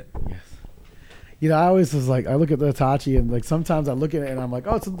Okay. cleaned it. Yes. You know, I always was like, I look at the Hitachi and like sometimes I look at it and I'm like,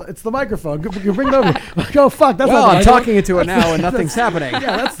 oh, it's the microphone. You bring it over. Like, oh fuck, that's Well, not the I'm microphone. talking into it now and nothing's happening.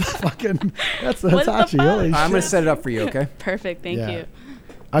 Yeah, that's the fucking. That's the What the Hitachi. fuck? Holy I'm going to shit. set it up for you, okay? Perfect. Thank Yeah. you.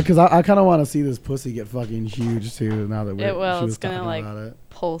 Because I kind of want to see this pussy get fucking huge too. Now that It will. she was It's gonna, talking like, about it.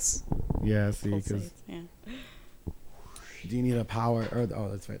 Pulse. Yeah, see, because Pulsates. Yeah. do you need a power? Or oh,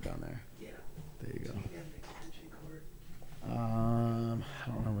 that's right down there. Yeah. There you go. I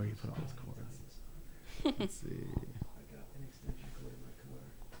don't know where you put all those cords. Let's see.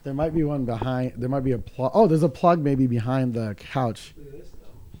 There might be one behind. There might be a plug. Oh, there's a plug maybe behind the couch.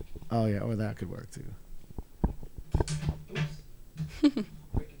 Oh yeah, or that could work too.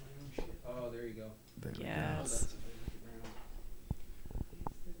 Oh, there you go. There we go. Yes.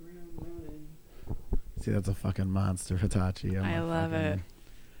 See, that's a fucking monster, Hitachi. I love it.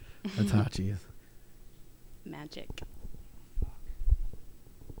 Hitachi. Magic.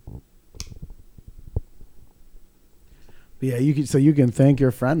 But yeah, you can thank your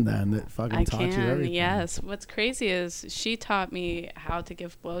friend then that fucking I taught you can, everything. yes. What's crazy is she taught me how to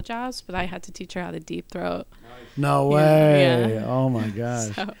give blowjobs, but I had to teach her how to deep throat. No Yeah, way. yeah. Oh my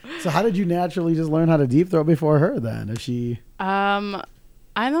gosh. So, So how did you naturally just learn how to deep throat before her then? If she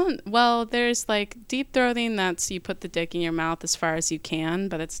I don't. Well, there's like deep throating. That's you put the dick in your mouth as far as you can,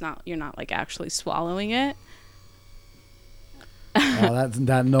 but it's not. You're not like actually swallowing it. Oh, that's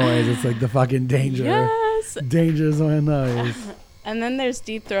that noise. It's like the fucking danger. Yes. Danger zone noise. And then there's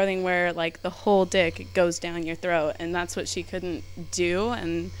deep throating where like the whole dick goes down your throat, and that's what she couldn't do.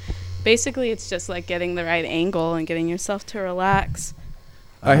 And basically, it's just like getting the right angle and getting yourself to relax.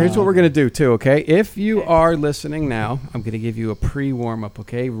 All right, here's what we're going to do, too, okay? If you Okay. are listening now, I'm going to give you a pre-warm-up,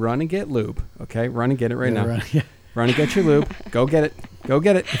 okay? Run and get lube, okay? Run and get it right now. Yeah. Run and get your lube. Go get it. Go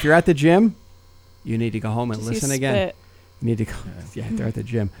get it. If you're at the gym, you need to go home and Just listen use again. spit. You need to go. Yeah, they're at the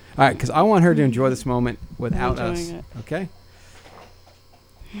gym. All right, because I want her to enjoy this moment without I'm us, enjoying it. okay?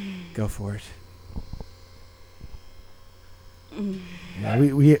 Go for it. Yeah,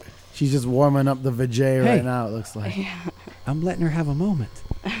 we she's just warming up the vajay Hey. right now, it looks like. I'm letting her have a moment.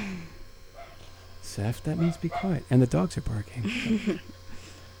 Seth, that means be quiet. And the dogs are barking,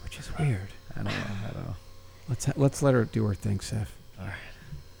 which is weird. I don't know. Let's let her do her thing, Seth. All right.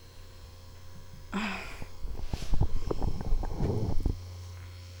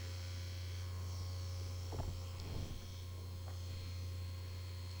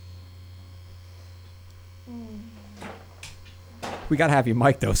 We got to have you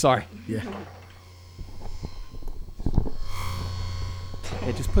mic, though. Sorry. Yeah.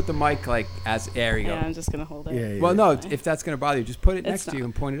 Hey, just put the mic, like, as... There you go. Yeah, I'm just gonna hold it. Yeah, yeah. Well, no, if that's going to bother you, just put it It's next to you not.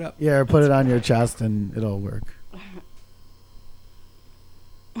 and point it up. Yeah, or put it on your chest and it'll work.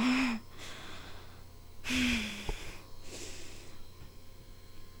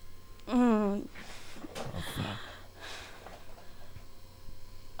 Mm.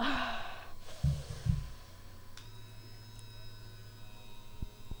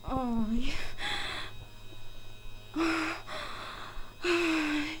 Oh, yeah.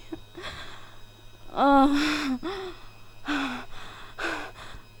 Oh.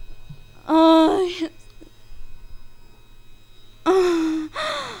 Oh, yeah.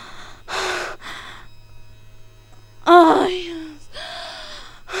 Oh, yes.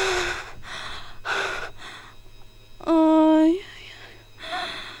 Oh, yeah,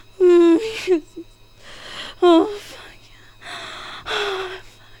 yeah. Yes. Oh, fuck yeah. Oh,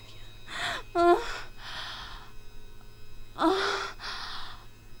 fuck yeah. Oh. Oh.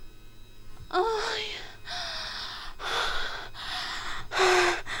 Oh, yeah.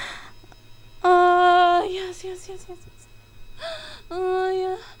 Oh, yes, yes, yes, yes, yes. Oh,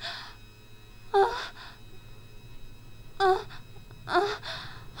 yeah. Oh.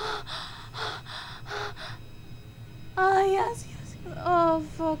 Oh, yes, yes, yes. Oh,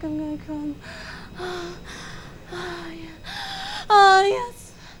 fuck, I'm gonna come. Oh, yeah. Oh,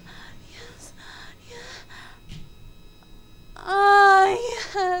 yes. Yes. Yeah. Oh,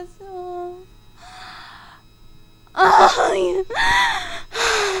 yes. Oh. Oh, yeah.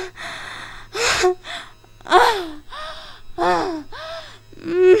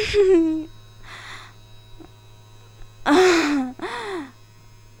 Mm.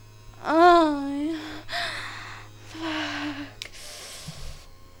 Oh, yeah. Fuck.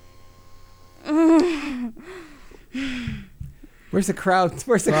 Where's the crowd?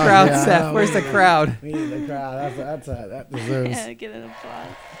 Where's the Fuck, crowd, yeah, Seth? Where's the crowd? We need the crowd. That deserves Yeah, get an applause.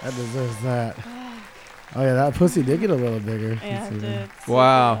 that deserves that. Oh yeah, that pussy did get a little bigger. Yeah, Let's see. dude.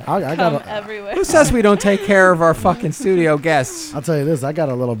 Wow. I Come got. everywhere. Who says we don't take care of our fucking studio guests? I'll tell you this. I got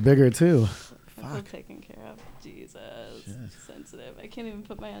a little bigger too. I'm taken care of. Jesus. Sensitive. I can't even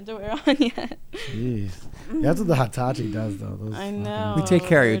put my underwear on yet. Jeez. That's what the Hitachi does, though. Those I fucking- know. We take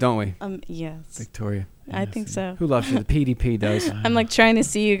care of you, dude. don't we, Yes. Victoria? I think so. Who loves you? The PDP does. I'm like trying to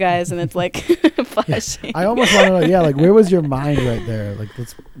see you guys, and it's like flashing. I almost want to know. Yeah, like where was your mind right there? Like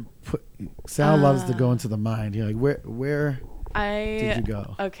let's put. Sal loves to go into the mind. Yeah, like where did you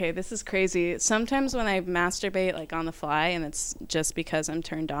go? Okay, this is crazy. Sometimes when I masturbate like on the fly, and it's just because I'm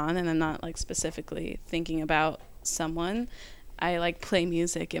turned on and I'm not like specifically thinking about someone, I like play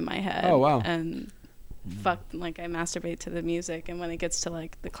music in my head. Oh, wow. And like I masturbate to the music, and when it gets to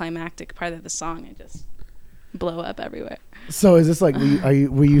like the climactic part of the song, I just blow up everywhere. So is this like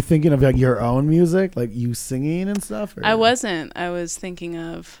were you thinking of like your own music, like you singing and stuff? Or? I wasn't. I was thinking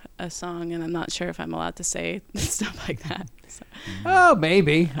of a song, and I'm not sure if I'm allowed to say stuff like that. So. Oh,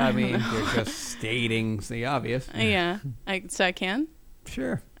 maybe. I mean, you're just stating the obvious. Yeah. So I can?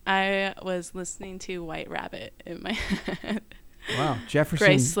 Sure. I was listening to White Rabbit in my head. Wow, Jefferson.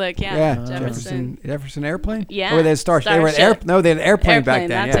 Grace Slick, yeah. Jefferson Airplane. Yeah. Or they had Starship. They were they had Airplane back then.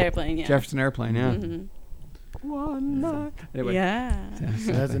 That's yeah. Airplane. Yeah. Jefferson Airplane. Yeah. Mm-hmm. One night. Anyway. Yeah.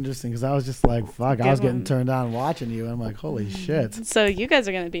 That's interesting because I was just like, fuck, I was getting one. turned on watching you, and I'm like, holy shit. So you guys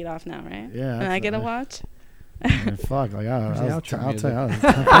are gonna beat off now, right? Yeah. And I get to watch. And fuck, like I'll outro tell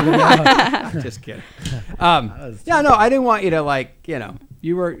you. Just kidding. Yeah, no, I didn't want you to like,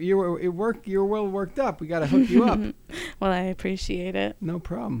 you were well worked up. We got to hook you up. Well, I appreciate it. No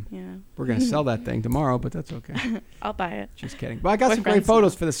problem. Yeah. We're gonna sell that thing tomorrow, but that's okay. I'll buy it. Just kidding. But I got We're some great friends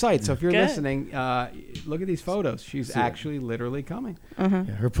photos now. for the site. So if you're Good. listening, look at these photos. She's actually literally coming. Yeah,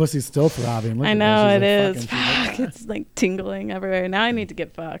 her pussy's still throbbing. Look I at know her. it is. She's like, Fuck, it's like tingling everywhere. Now I need to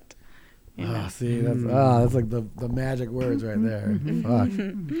get fucked. You know? oh, see, that's like the magic words right there. Fuck.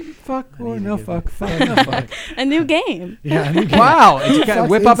 Fuck or need to no get fuck. Fuck no fuck. A new game. Yeah. I need Wow. You gotta Fuck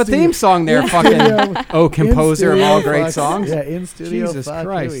whip up a in-studio. theme song there, fucking composer of all great songs. Yeah, in studio. Jesus fuck,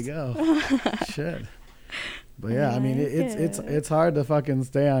 Christ. Here we go. Shit. But yeah, I mean, it's hard to fucking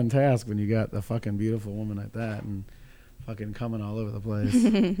stay on task when you got a fucking beautiful woman like that and fucking coming all over the place.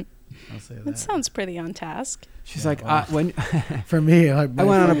 I'll say that. That sounds pretty on task. She's Yeah, like, wow. when For me, like, I my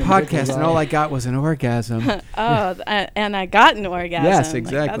went on a fucking dick podcast was and out. all I got was an orgasm. And I got an orgasm. Yes, Like,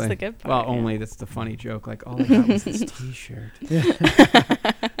 exactly. that's the good part. Well, yeah. only that's the funny joke. Like, all I got was this T-shirt.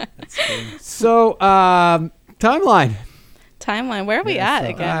 That's good. So, timeline. Timeline. Where are we Yeah, at so-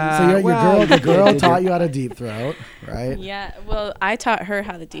 again? So well, the girl taught you how to deep throat, right? Yeah, well, I taught her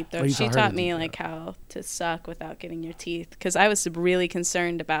how to deep throat. Oh, you She taught her to taught me deep like how to suck without getting your teeth, because I was really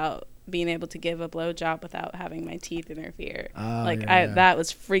concerned about being able to give a blowjob without having my teeth interfere. Oh, like yeah. that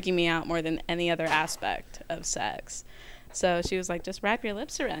was freaking me out more than any other aspect of sex. So she was like, just wrap your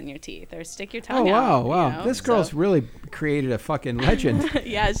lips around your teeth or stick your Oh tongue out. wow! you know? This girl's So- really created a fucking legend.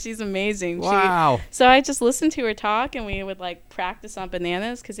 yeah, she's amazing. Wow. So I just listened to her talk, and we would like practice on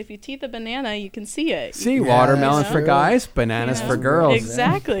bananas, because if you teeth a banana, you can see it. See, Yeah, watermelon that's for true. guys, bananas You for know? girls.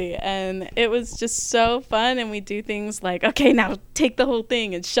 Exactly. And it was just so fun. And we do things like, okay, now take the whole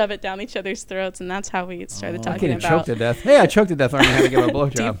thing and shove it down each other's throats. And that's how we started I'm talking getting about choked to death. Hey, I choked to death learning how to give a deep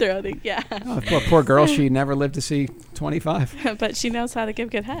blowjob. throating. Yeah. Oh, poor girl, she never lived to see 25. But she knows how to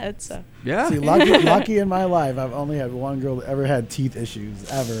give good head. So Yeah. See, lucky in my life, I've only had one girl that ever had teeth issues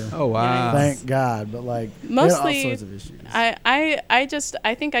ever. Oh wow. Thank God. But like, they had Mostly, all sorts of issues.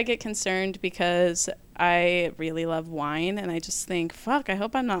 I think I get concerned because I really love wine, and I just think, fuck, I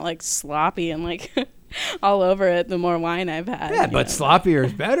hope I'm not like sloppy and like all over it the more wine I've had. Yeah, you but know? sloppier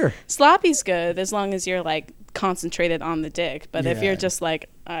is better. Sloppy's good as long as you're like concentrated on the dick. But if Yeah. you're just like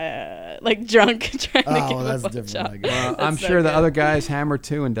drunk trying to Oh, give well, a that's different, I blowjob, guess. I'm that's no sure the good. other guys hammer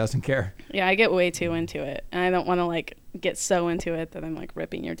too and doesn't care. Yeah, I get way too into it, and I don't want to like get so into it that I'm like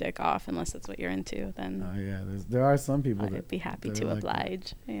ripping your dick off, unless that's what you're into. Then Oh yeah, there are some people I'd that be happy that to are like that.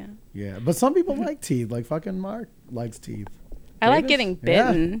 oblige. Yeah, Yeah, but some people like teeth. Like fucking Mark likes teeth. I like Davis? getting Yeah.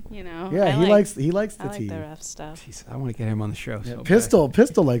 bitten. You know. Yeah, I he likes the I like teeth. the rough stuff. Jeez, I want to get him on the show. Yeah, so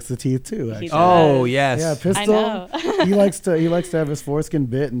Pistol likes the teeth too. He Actually. does. Oh yes. Yeah, I Pistol. know. he likes to have his foreskin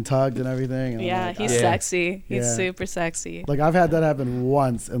bit and tugged and everything. And I'm Yeah, like, he's Yeah. sexy. He's Yeah. super sexy. like I've had that happen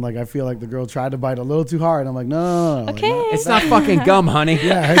once, and like I feel like the girl tried to bite a little too hard. I'm like, no. Like, Okay. no. It's not fucking gum, honey.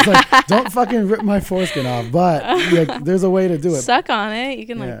 Yeah, it's like don't fucking rip my foreskin off. But like, there's a way to do it. Suck on it. You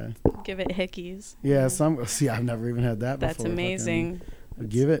can Yeah. like give it hickeys. Yeah, I've never even had that That's before. amazing. Fucking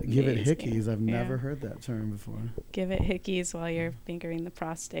give it amazing. hickeys. I've Yeah. never heard that term before. Give it hickeys while you're fingering the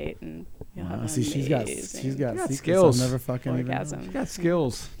prostate, and you'll Wow, have see, she's got amazing got secrets skills. I've never fucking even. orgasm. You got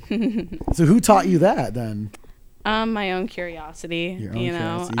skills. So who taught you that then? My own curiosity. Your own You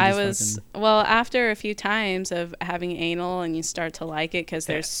know, curiosity, you I just was well after a few times of having anal, and you start to like it because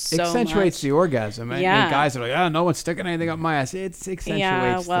there's so accentuates much. the orgasm. I mean, Yeah. guys are like, oh, no one's sticking anything up my ass. It accentuates.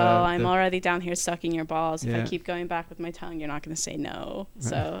 Yeah, well, I'm the, already down here sucking your balls. If Yeah. I keep going back with my tongue, you're not going to say no.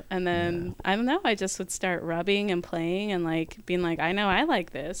 So, and then I don't know. I just would start rubbing and playing and like being like, I know I like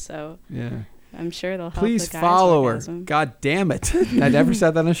this, so Yeah. I'm sure it'll help. Please the guys follow her. orgasm. God damn it. I never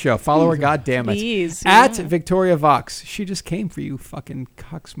said that on the show. Follow her. God damn it. Please, At yeah. Victoria Vox. She just came for you fucking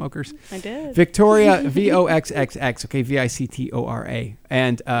cocksmokers. I did. Victoria VOXXX. Okay, VICTORA.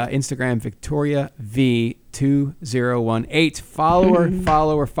 And Instagram Victoria V2018. Follow her.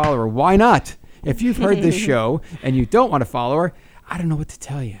 Follow her. Follow her. Why not? If you've heard this show and you don't want to follow her, I don't know what to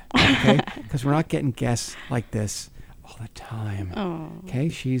tell you. Okay, because we're not getting guests like this all the time. Oh. Okay,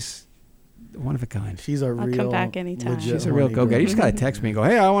 she's one of a kind. She's a I'll real. come back anytime. legit She's a real horny go-getter. You girl. just got to text me and go,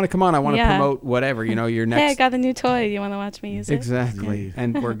 hey, I want to come on. I want to Yeah. promote whatever, your Hey, I next. got a new toy. You want to watch me use it? Exactly. Yeah.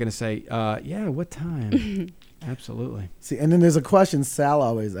 And we're going to say, yeah, what time? Absolutely. See, and then there's a question Sal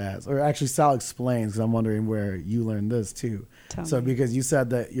always asks, or actually Sal explains, because I'm wondering where you learned this too. Tell So me. because you said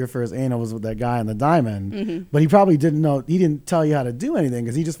that your first anal was with that guy in the diamond, Mm-hmm. but he probably didn't know. He didn't tell you how to do anything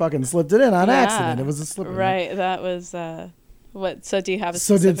because he just fucking slipped it in on Yeah. accident. It was a slip. Right. That was what. So do you have a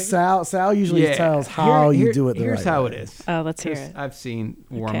So did specific? Sal usually tells how you do it the Here's right how way. it is. Oh, let's hear 'Cause it. I've seen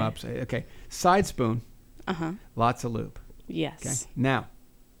warm-ups. Okay. Side spoon, Uh-huh. lots of lube. Yes. Okay. Now,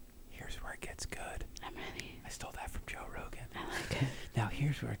 here's where it gets good. I'm ready. I stole that from Joe Rogan. I like it. Now,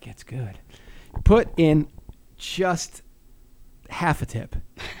 here's where it gets good. Put in just half a tip.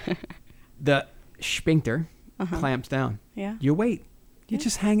 The sphincter clamps down. Yeah. You wait. You Yeah.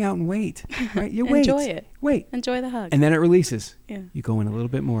 just hang out and wait. Right? You wait. Enjoy it. Wait. Enjoy the hug. And then it releases. Yeah. You go in a little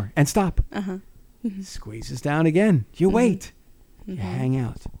bit more and stop. Uh-huh. Squeezes down again. You wait. You hang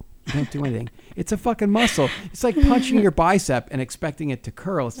out. You don't do anything. It's a fucking muscle. It's like punching your bicep and expecting it to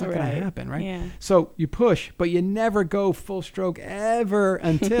curl. It's not going Right. to happen, right? Yeah. So you push, but you never go full stroke ever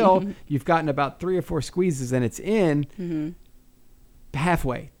until you've gotten about 3 or 4 squeezes and it's in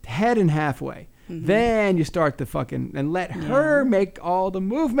halfway, head and halfway. Then you start to fucking and let her make all the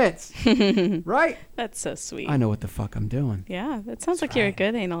movements. Right? That's so sweet. I know what the fuck I'm doing. Yeah, that sounds like you're a right.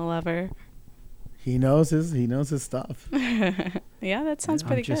 good anal lover. He knows his stuff. Yeah, that sounds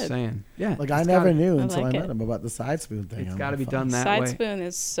pretty I'm just good. saying. Yeah. Like I it's never gotta- knew I until like I met it. him about the side spoon thing. It's I'm got to like, be fuck. done that Side way. spoon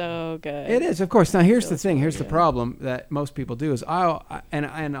is so good. It is, of course. Now, here's the Feels thing. really Here's the good. problem that most people do is I'll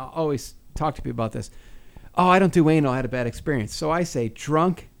always talk to people about this. Oh, I don't do anal. I had a bad experience. So I say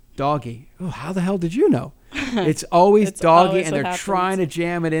drunk doggy. Oh, how the hell did you know? It's always It's doggy, always and what they're happens. trying to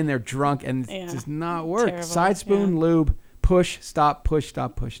jam it in. They're drunk, and it Yeah. does not work. Terrible, Side spoon, yeah. lube, push, stop, push,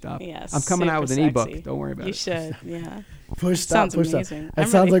 stop, push, stop. Yeah, I'm coming out with an super ebook. sexy. Don't worry about You it. should, yeah. Push stop, Sounds push stop. amazing. That I'm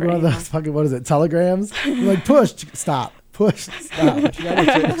sounds ready like for one of anal. those fucking what is it? Telegrams? You're like push, stop, push, stop.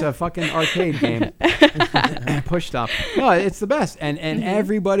 It's a fucking arcade game. Push stop. No, it's the best, and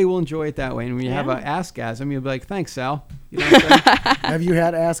everybody will enjoy it that way. And when you have Yeah. an askgasm, you'll be like, "Thanks, Sal." You know what I'm saying? Have you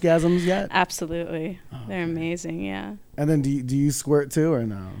had askgasms yet? Absolutely. They're amazing, yeah. And then do you squirt too or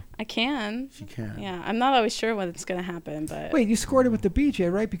no? I can. She can. Yeah, I'm not always sure when it's going to happen, but Wait, you squirted with the BJ,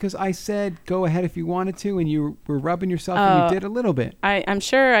 right? Because I said go ahead if you wanted to, and you were rubbing yourself, and Oh. you did a little bit. I'm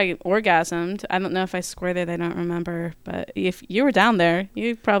sure I orgasmed. I don't know if I squirted. I don't remember. But if you were down there,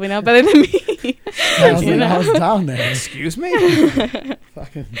 you probably know better than me. I was You like, know? I was down there. Excuse me?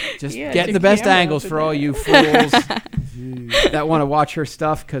 Fucking Just Yeah, getting the the best camera angles up for in all there. you fools geez. that want to watch her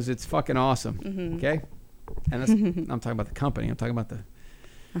stuff because it's fucking awesome. Mm-hmm. Okay? And that's, I'm talking about the company. I'm talking about the.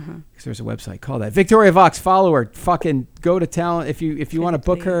 Because there's a website called that. Victoria Vox, follow her. Fucking go to talent if you want to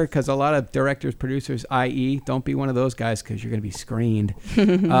book her, because a lot of directors, producers, i.e., don't be one of those guys because you're going to be screened.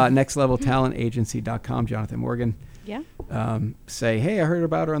 Nextleveltalentagency.com, Jonathan Morgan. Yeah. Say, hey, I heard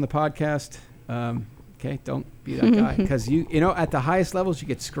about her on the podcast. Okay, don't be that guy, because you know at the highest levels you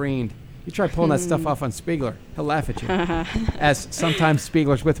get screened. You try pulling that stuff off on Spiegler, he'll laugh at you. As sometimes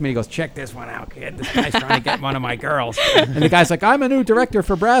Spiegler's with me, he goes, check this one out, kid. This guy's trying to get one of my girls. And the guy's like, I'm a new director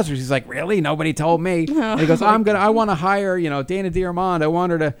for Brazzers. He's like, really? Nobody told me. And he goes, I want to hire, Dana Diarmond. I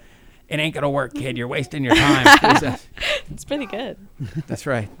want her to. It ain't gonna work, kid. You're wasting your time. It's pretty good. That's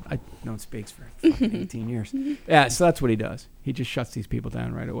right. I've known Speaks for fucking 18 years. Yeah, so that's what he does. He just shuts these people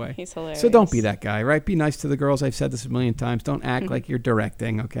down right away. He's hilarious. So don't be that guy, right? Be nice to the girls. I've said this a million times. Don't act like you're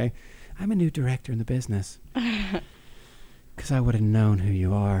directing, okay? I'm a new director in the business. Because I would have known who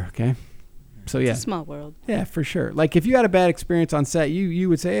you are, okay? So yeah. It's a small world. Yeah, for sure. Like if you had a bad experience on set, you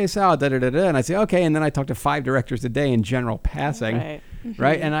would say, hey, Sal, da-da-da-da. And I'd say, okay. And then I talk to 5 directors a day in general passing. Right.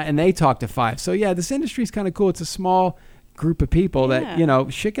 Right? And they talk to 5. So yeah, this industry's kind of cool. It's a small group of people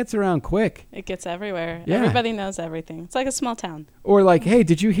that, shit gets around quick. It gets everywhere. Yeah. Everybody knows everything. It's like a small town. Or like, hey,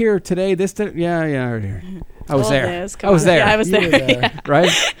 did you hear today this? Yeah, I heard here. I was Old there. news. I Come was on. there. Yeah, I was You were there. there. Yeah.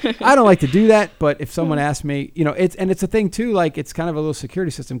 Right? I don't like to do that, but if someone asks me, it's a thing too, like it's kind of a little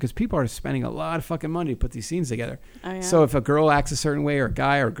security system because people are spending a lot of fucking money to put these scenes together. Oh, yeah. So if a girl acts a certain way or a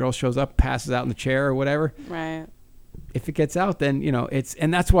guy or a girl shows up, passes out in the chair or whatever, Right. if it gets out, then,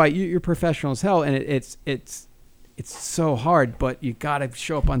 and that's why you're professional as hell. And it's it's so hard, but you got to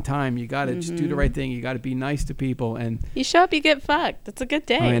show up on time. You got to just do the right thing. You got to be nice to people. And You show up, you get fucked. It's a good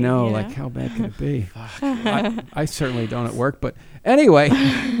day. I know, you like, how bad can it be? I certainly don't at work, but anyway,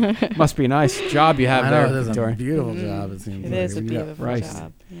 must be a nice job you have I there, know, it is a Victoria. beautiful job, it seems It like. is a When you got beautiful Christ.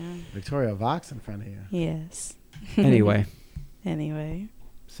 job. Yeah. Victoria Vox in front of you. Yes. Anyway, Anyway.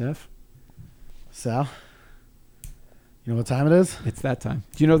 Seth, Sal, you know what time it is? it's that time.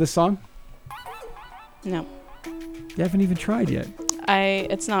 Do you know this song? No. You haven't even tried yet.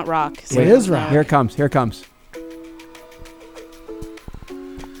 It's not rock. It is rock. Here it comes. Here it comes.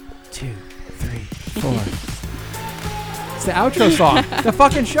 2, 3, 4. It's the outro song. The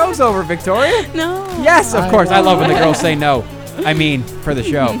fucking show's over, Victoria. No. Yes, of I course. I know. love when the girls say no. I mean, for the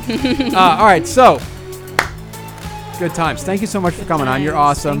show. All right, so good times. Thank you so much for coming on. You're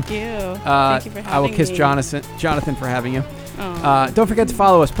awesome. Thank you. Thank you for having I will kiss me. Jonathan for having you. Oh. Don't forget to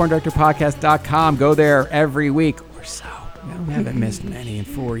follow us, porndirectorpodcast.com. Go there every week or so. We haven't missed many in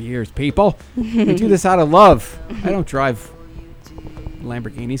 4 years, people. We do this out of love. I don't drive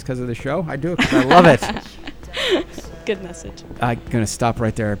Lamborghinis because of the show. I do it because I love it. Good message. I'm going to stop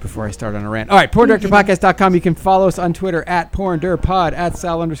right there before I start on a rant. All right, porndirectorpodcast.com. You can follow us on Twitter at porndirpod, at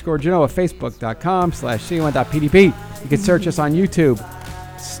Sal_Genoa, Facebook.com/C1.PDP. You can search us on YouTube,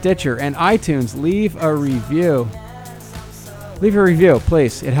 Stitcher, and iTunes. Leave a review. Leave a review,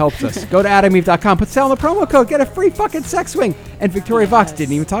 please. It helps us. Go to adameve.com. Put Sal in the promo code. Get a free fucking sex swing. And Victoria Vox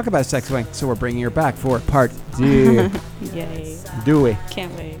didn't even talk about a sex swing, so we're bringing her back for part 2. Yay. Do we?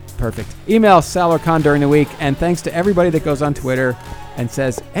 Can't wait. Perfect. Email Sal or Con during the week. And thanks to everybody that goes on Twitter and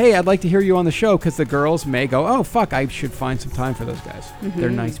says, hey, I'd like to hear you on the show, because the girls may go, oh, fuck, I should find some time for those guys. They're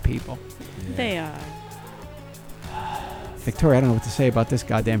nice people. They are. Victoria, I don't know what to say about this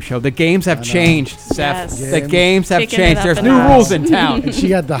goddamn show. The games have changed, Seth. Yes. The games have Kicking it changed. up There's a new notch. rules in town. And she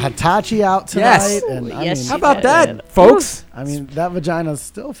got the Hitachi out tonight. Yes. And I Yes, mean, How she about did. that, folks? I mean, that vagina's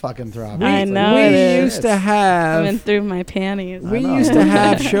still fucking throbbing. I know we it is. used to I have went through my panties. I we know. used to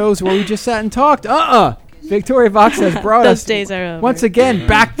have shows where we just sat and talked. Victoria Vox has brought Those us days are over. once again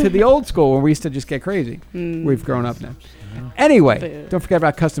back to the old school where we used to just get crazy. We've grown up now. Anyway, Boo. don't forget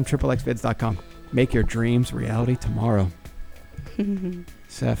about custom_xxvids.com. Make your dreams reality tomorrow.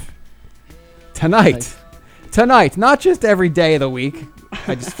 Seth, tonight, not just every day of the week.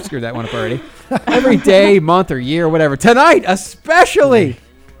 I just screwed that one up already. Every day, month, or year, whatever. Tonight, especially,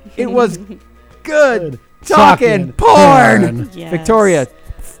 it was good talking porn. Yes. Victoria,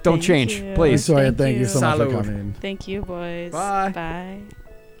 don't Thank change, you. please. Victoria, thank you so much for Salud. coming. Thank you, boys. Bye. Bye.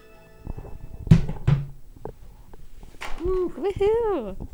 Woohoo.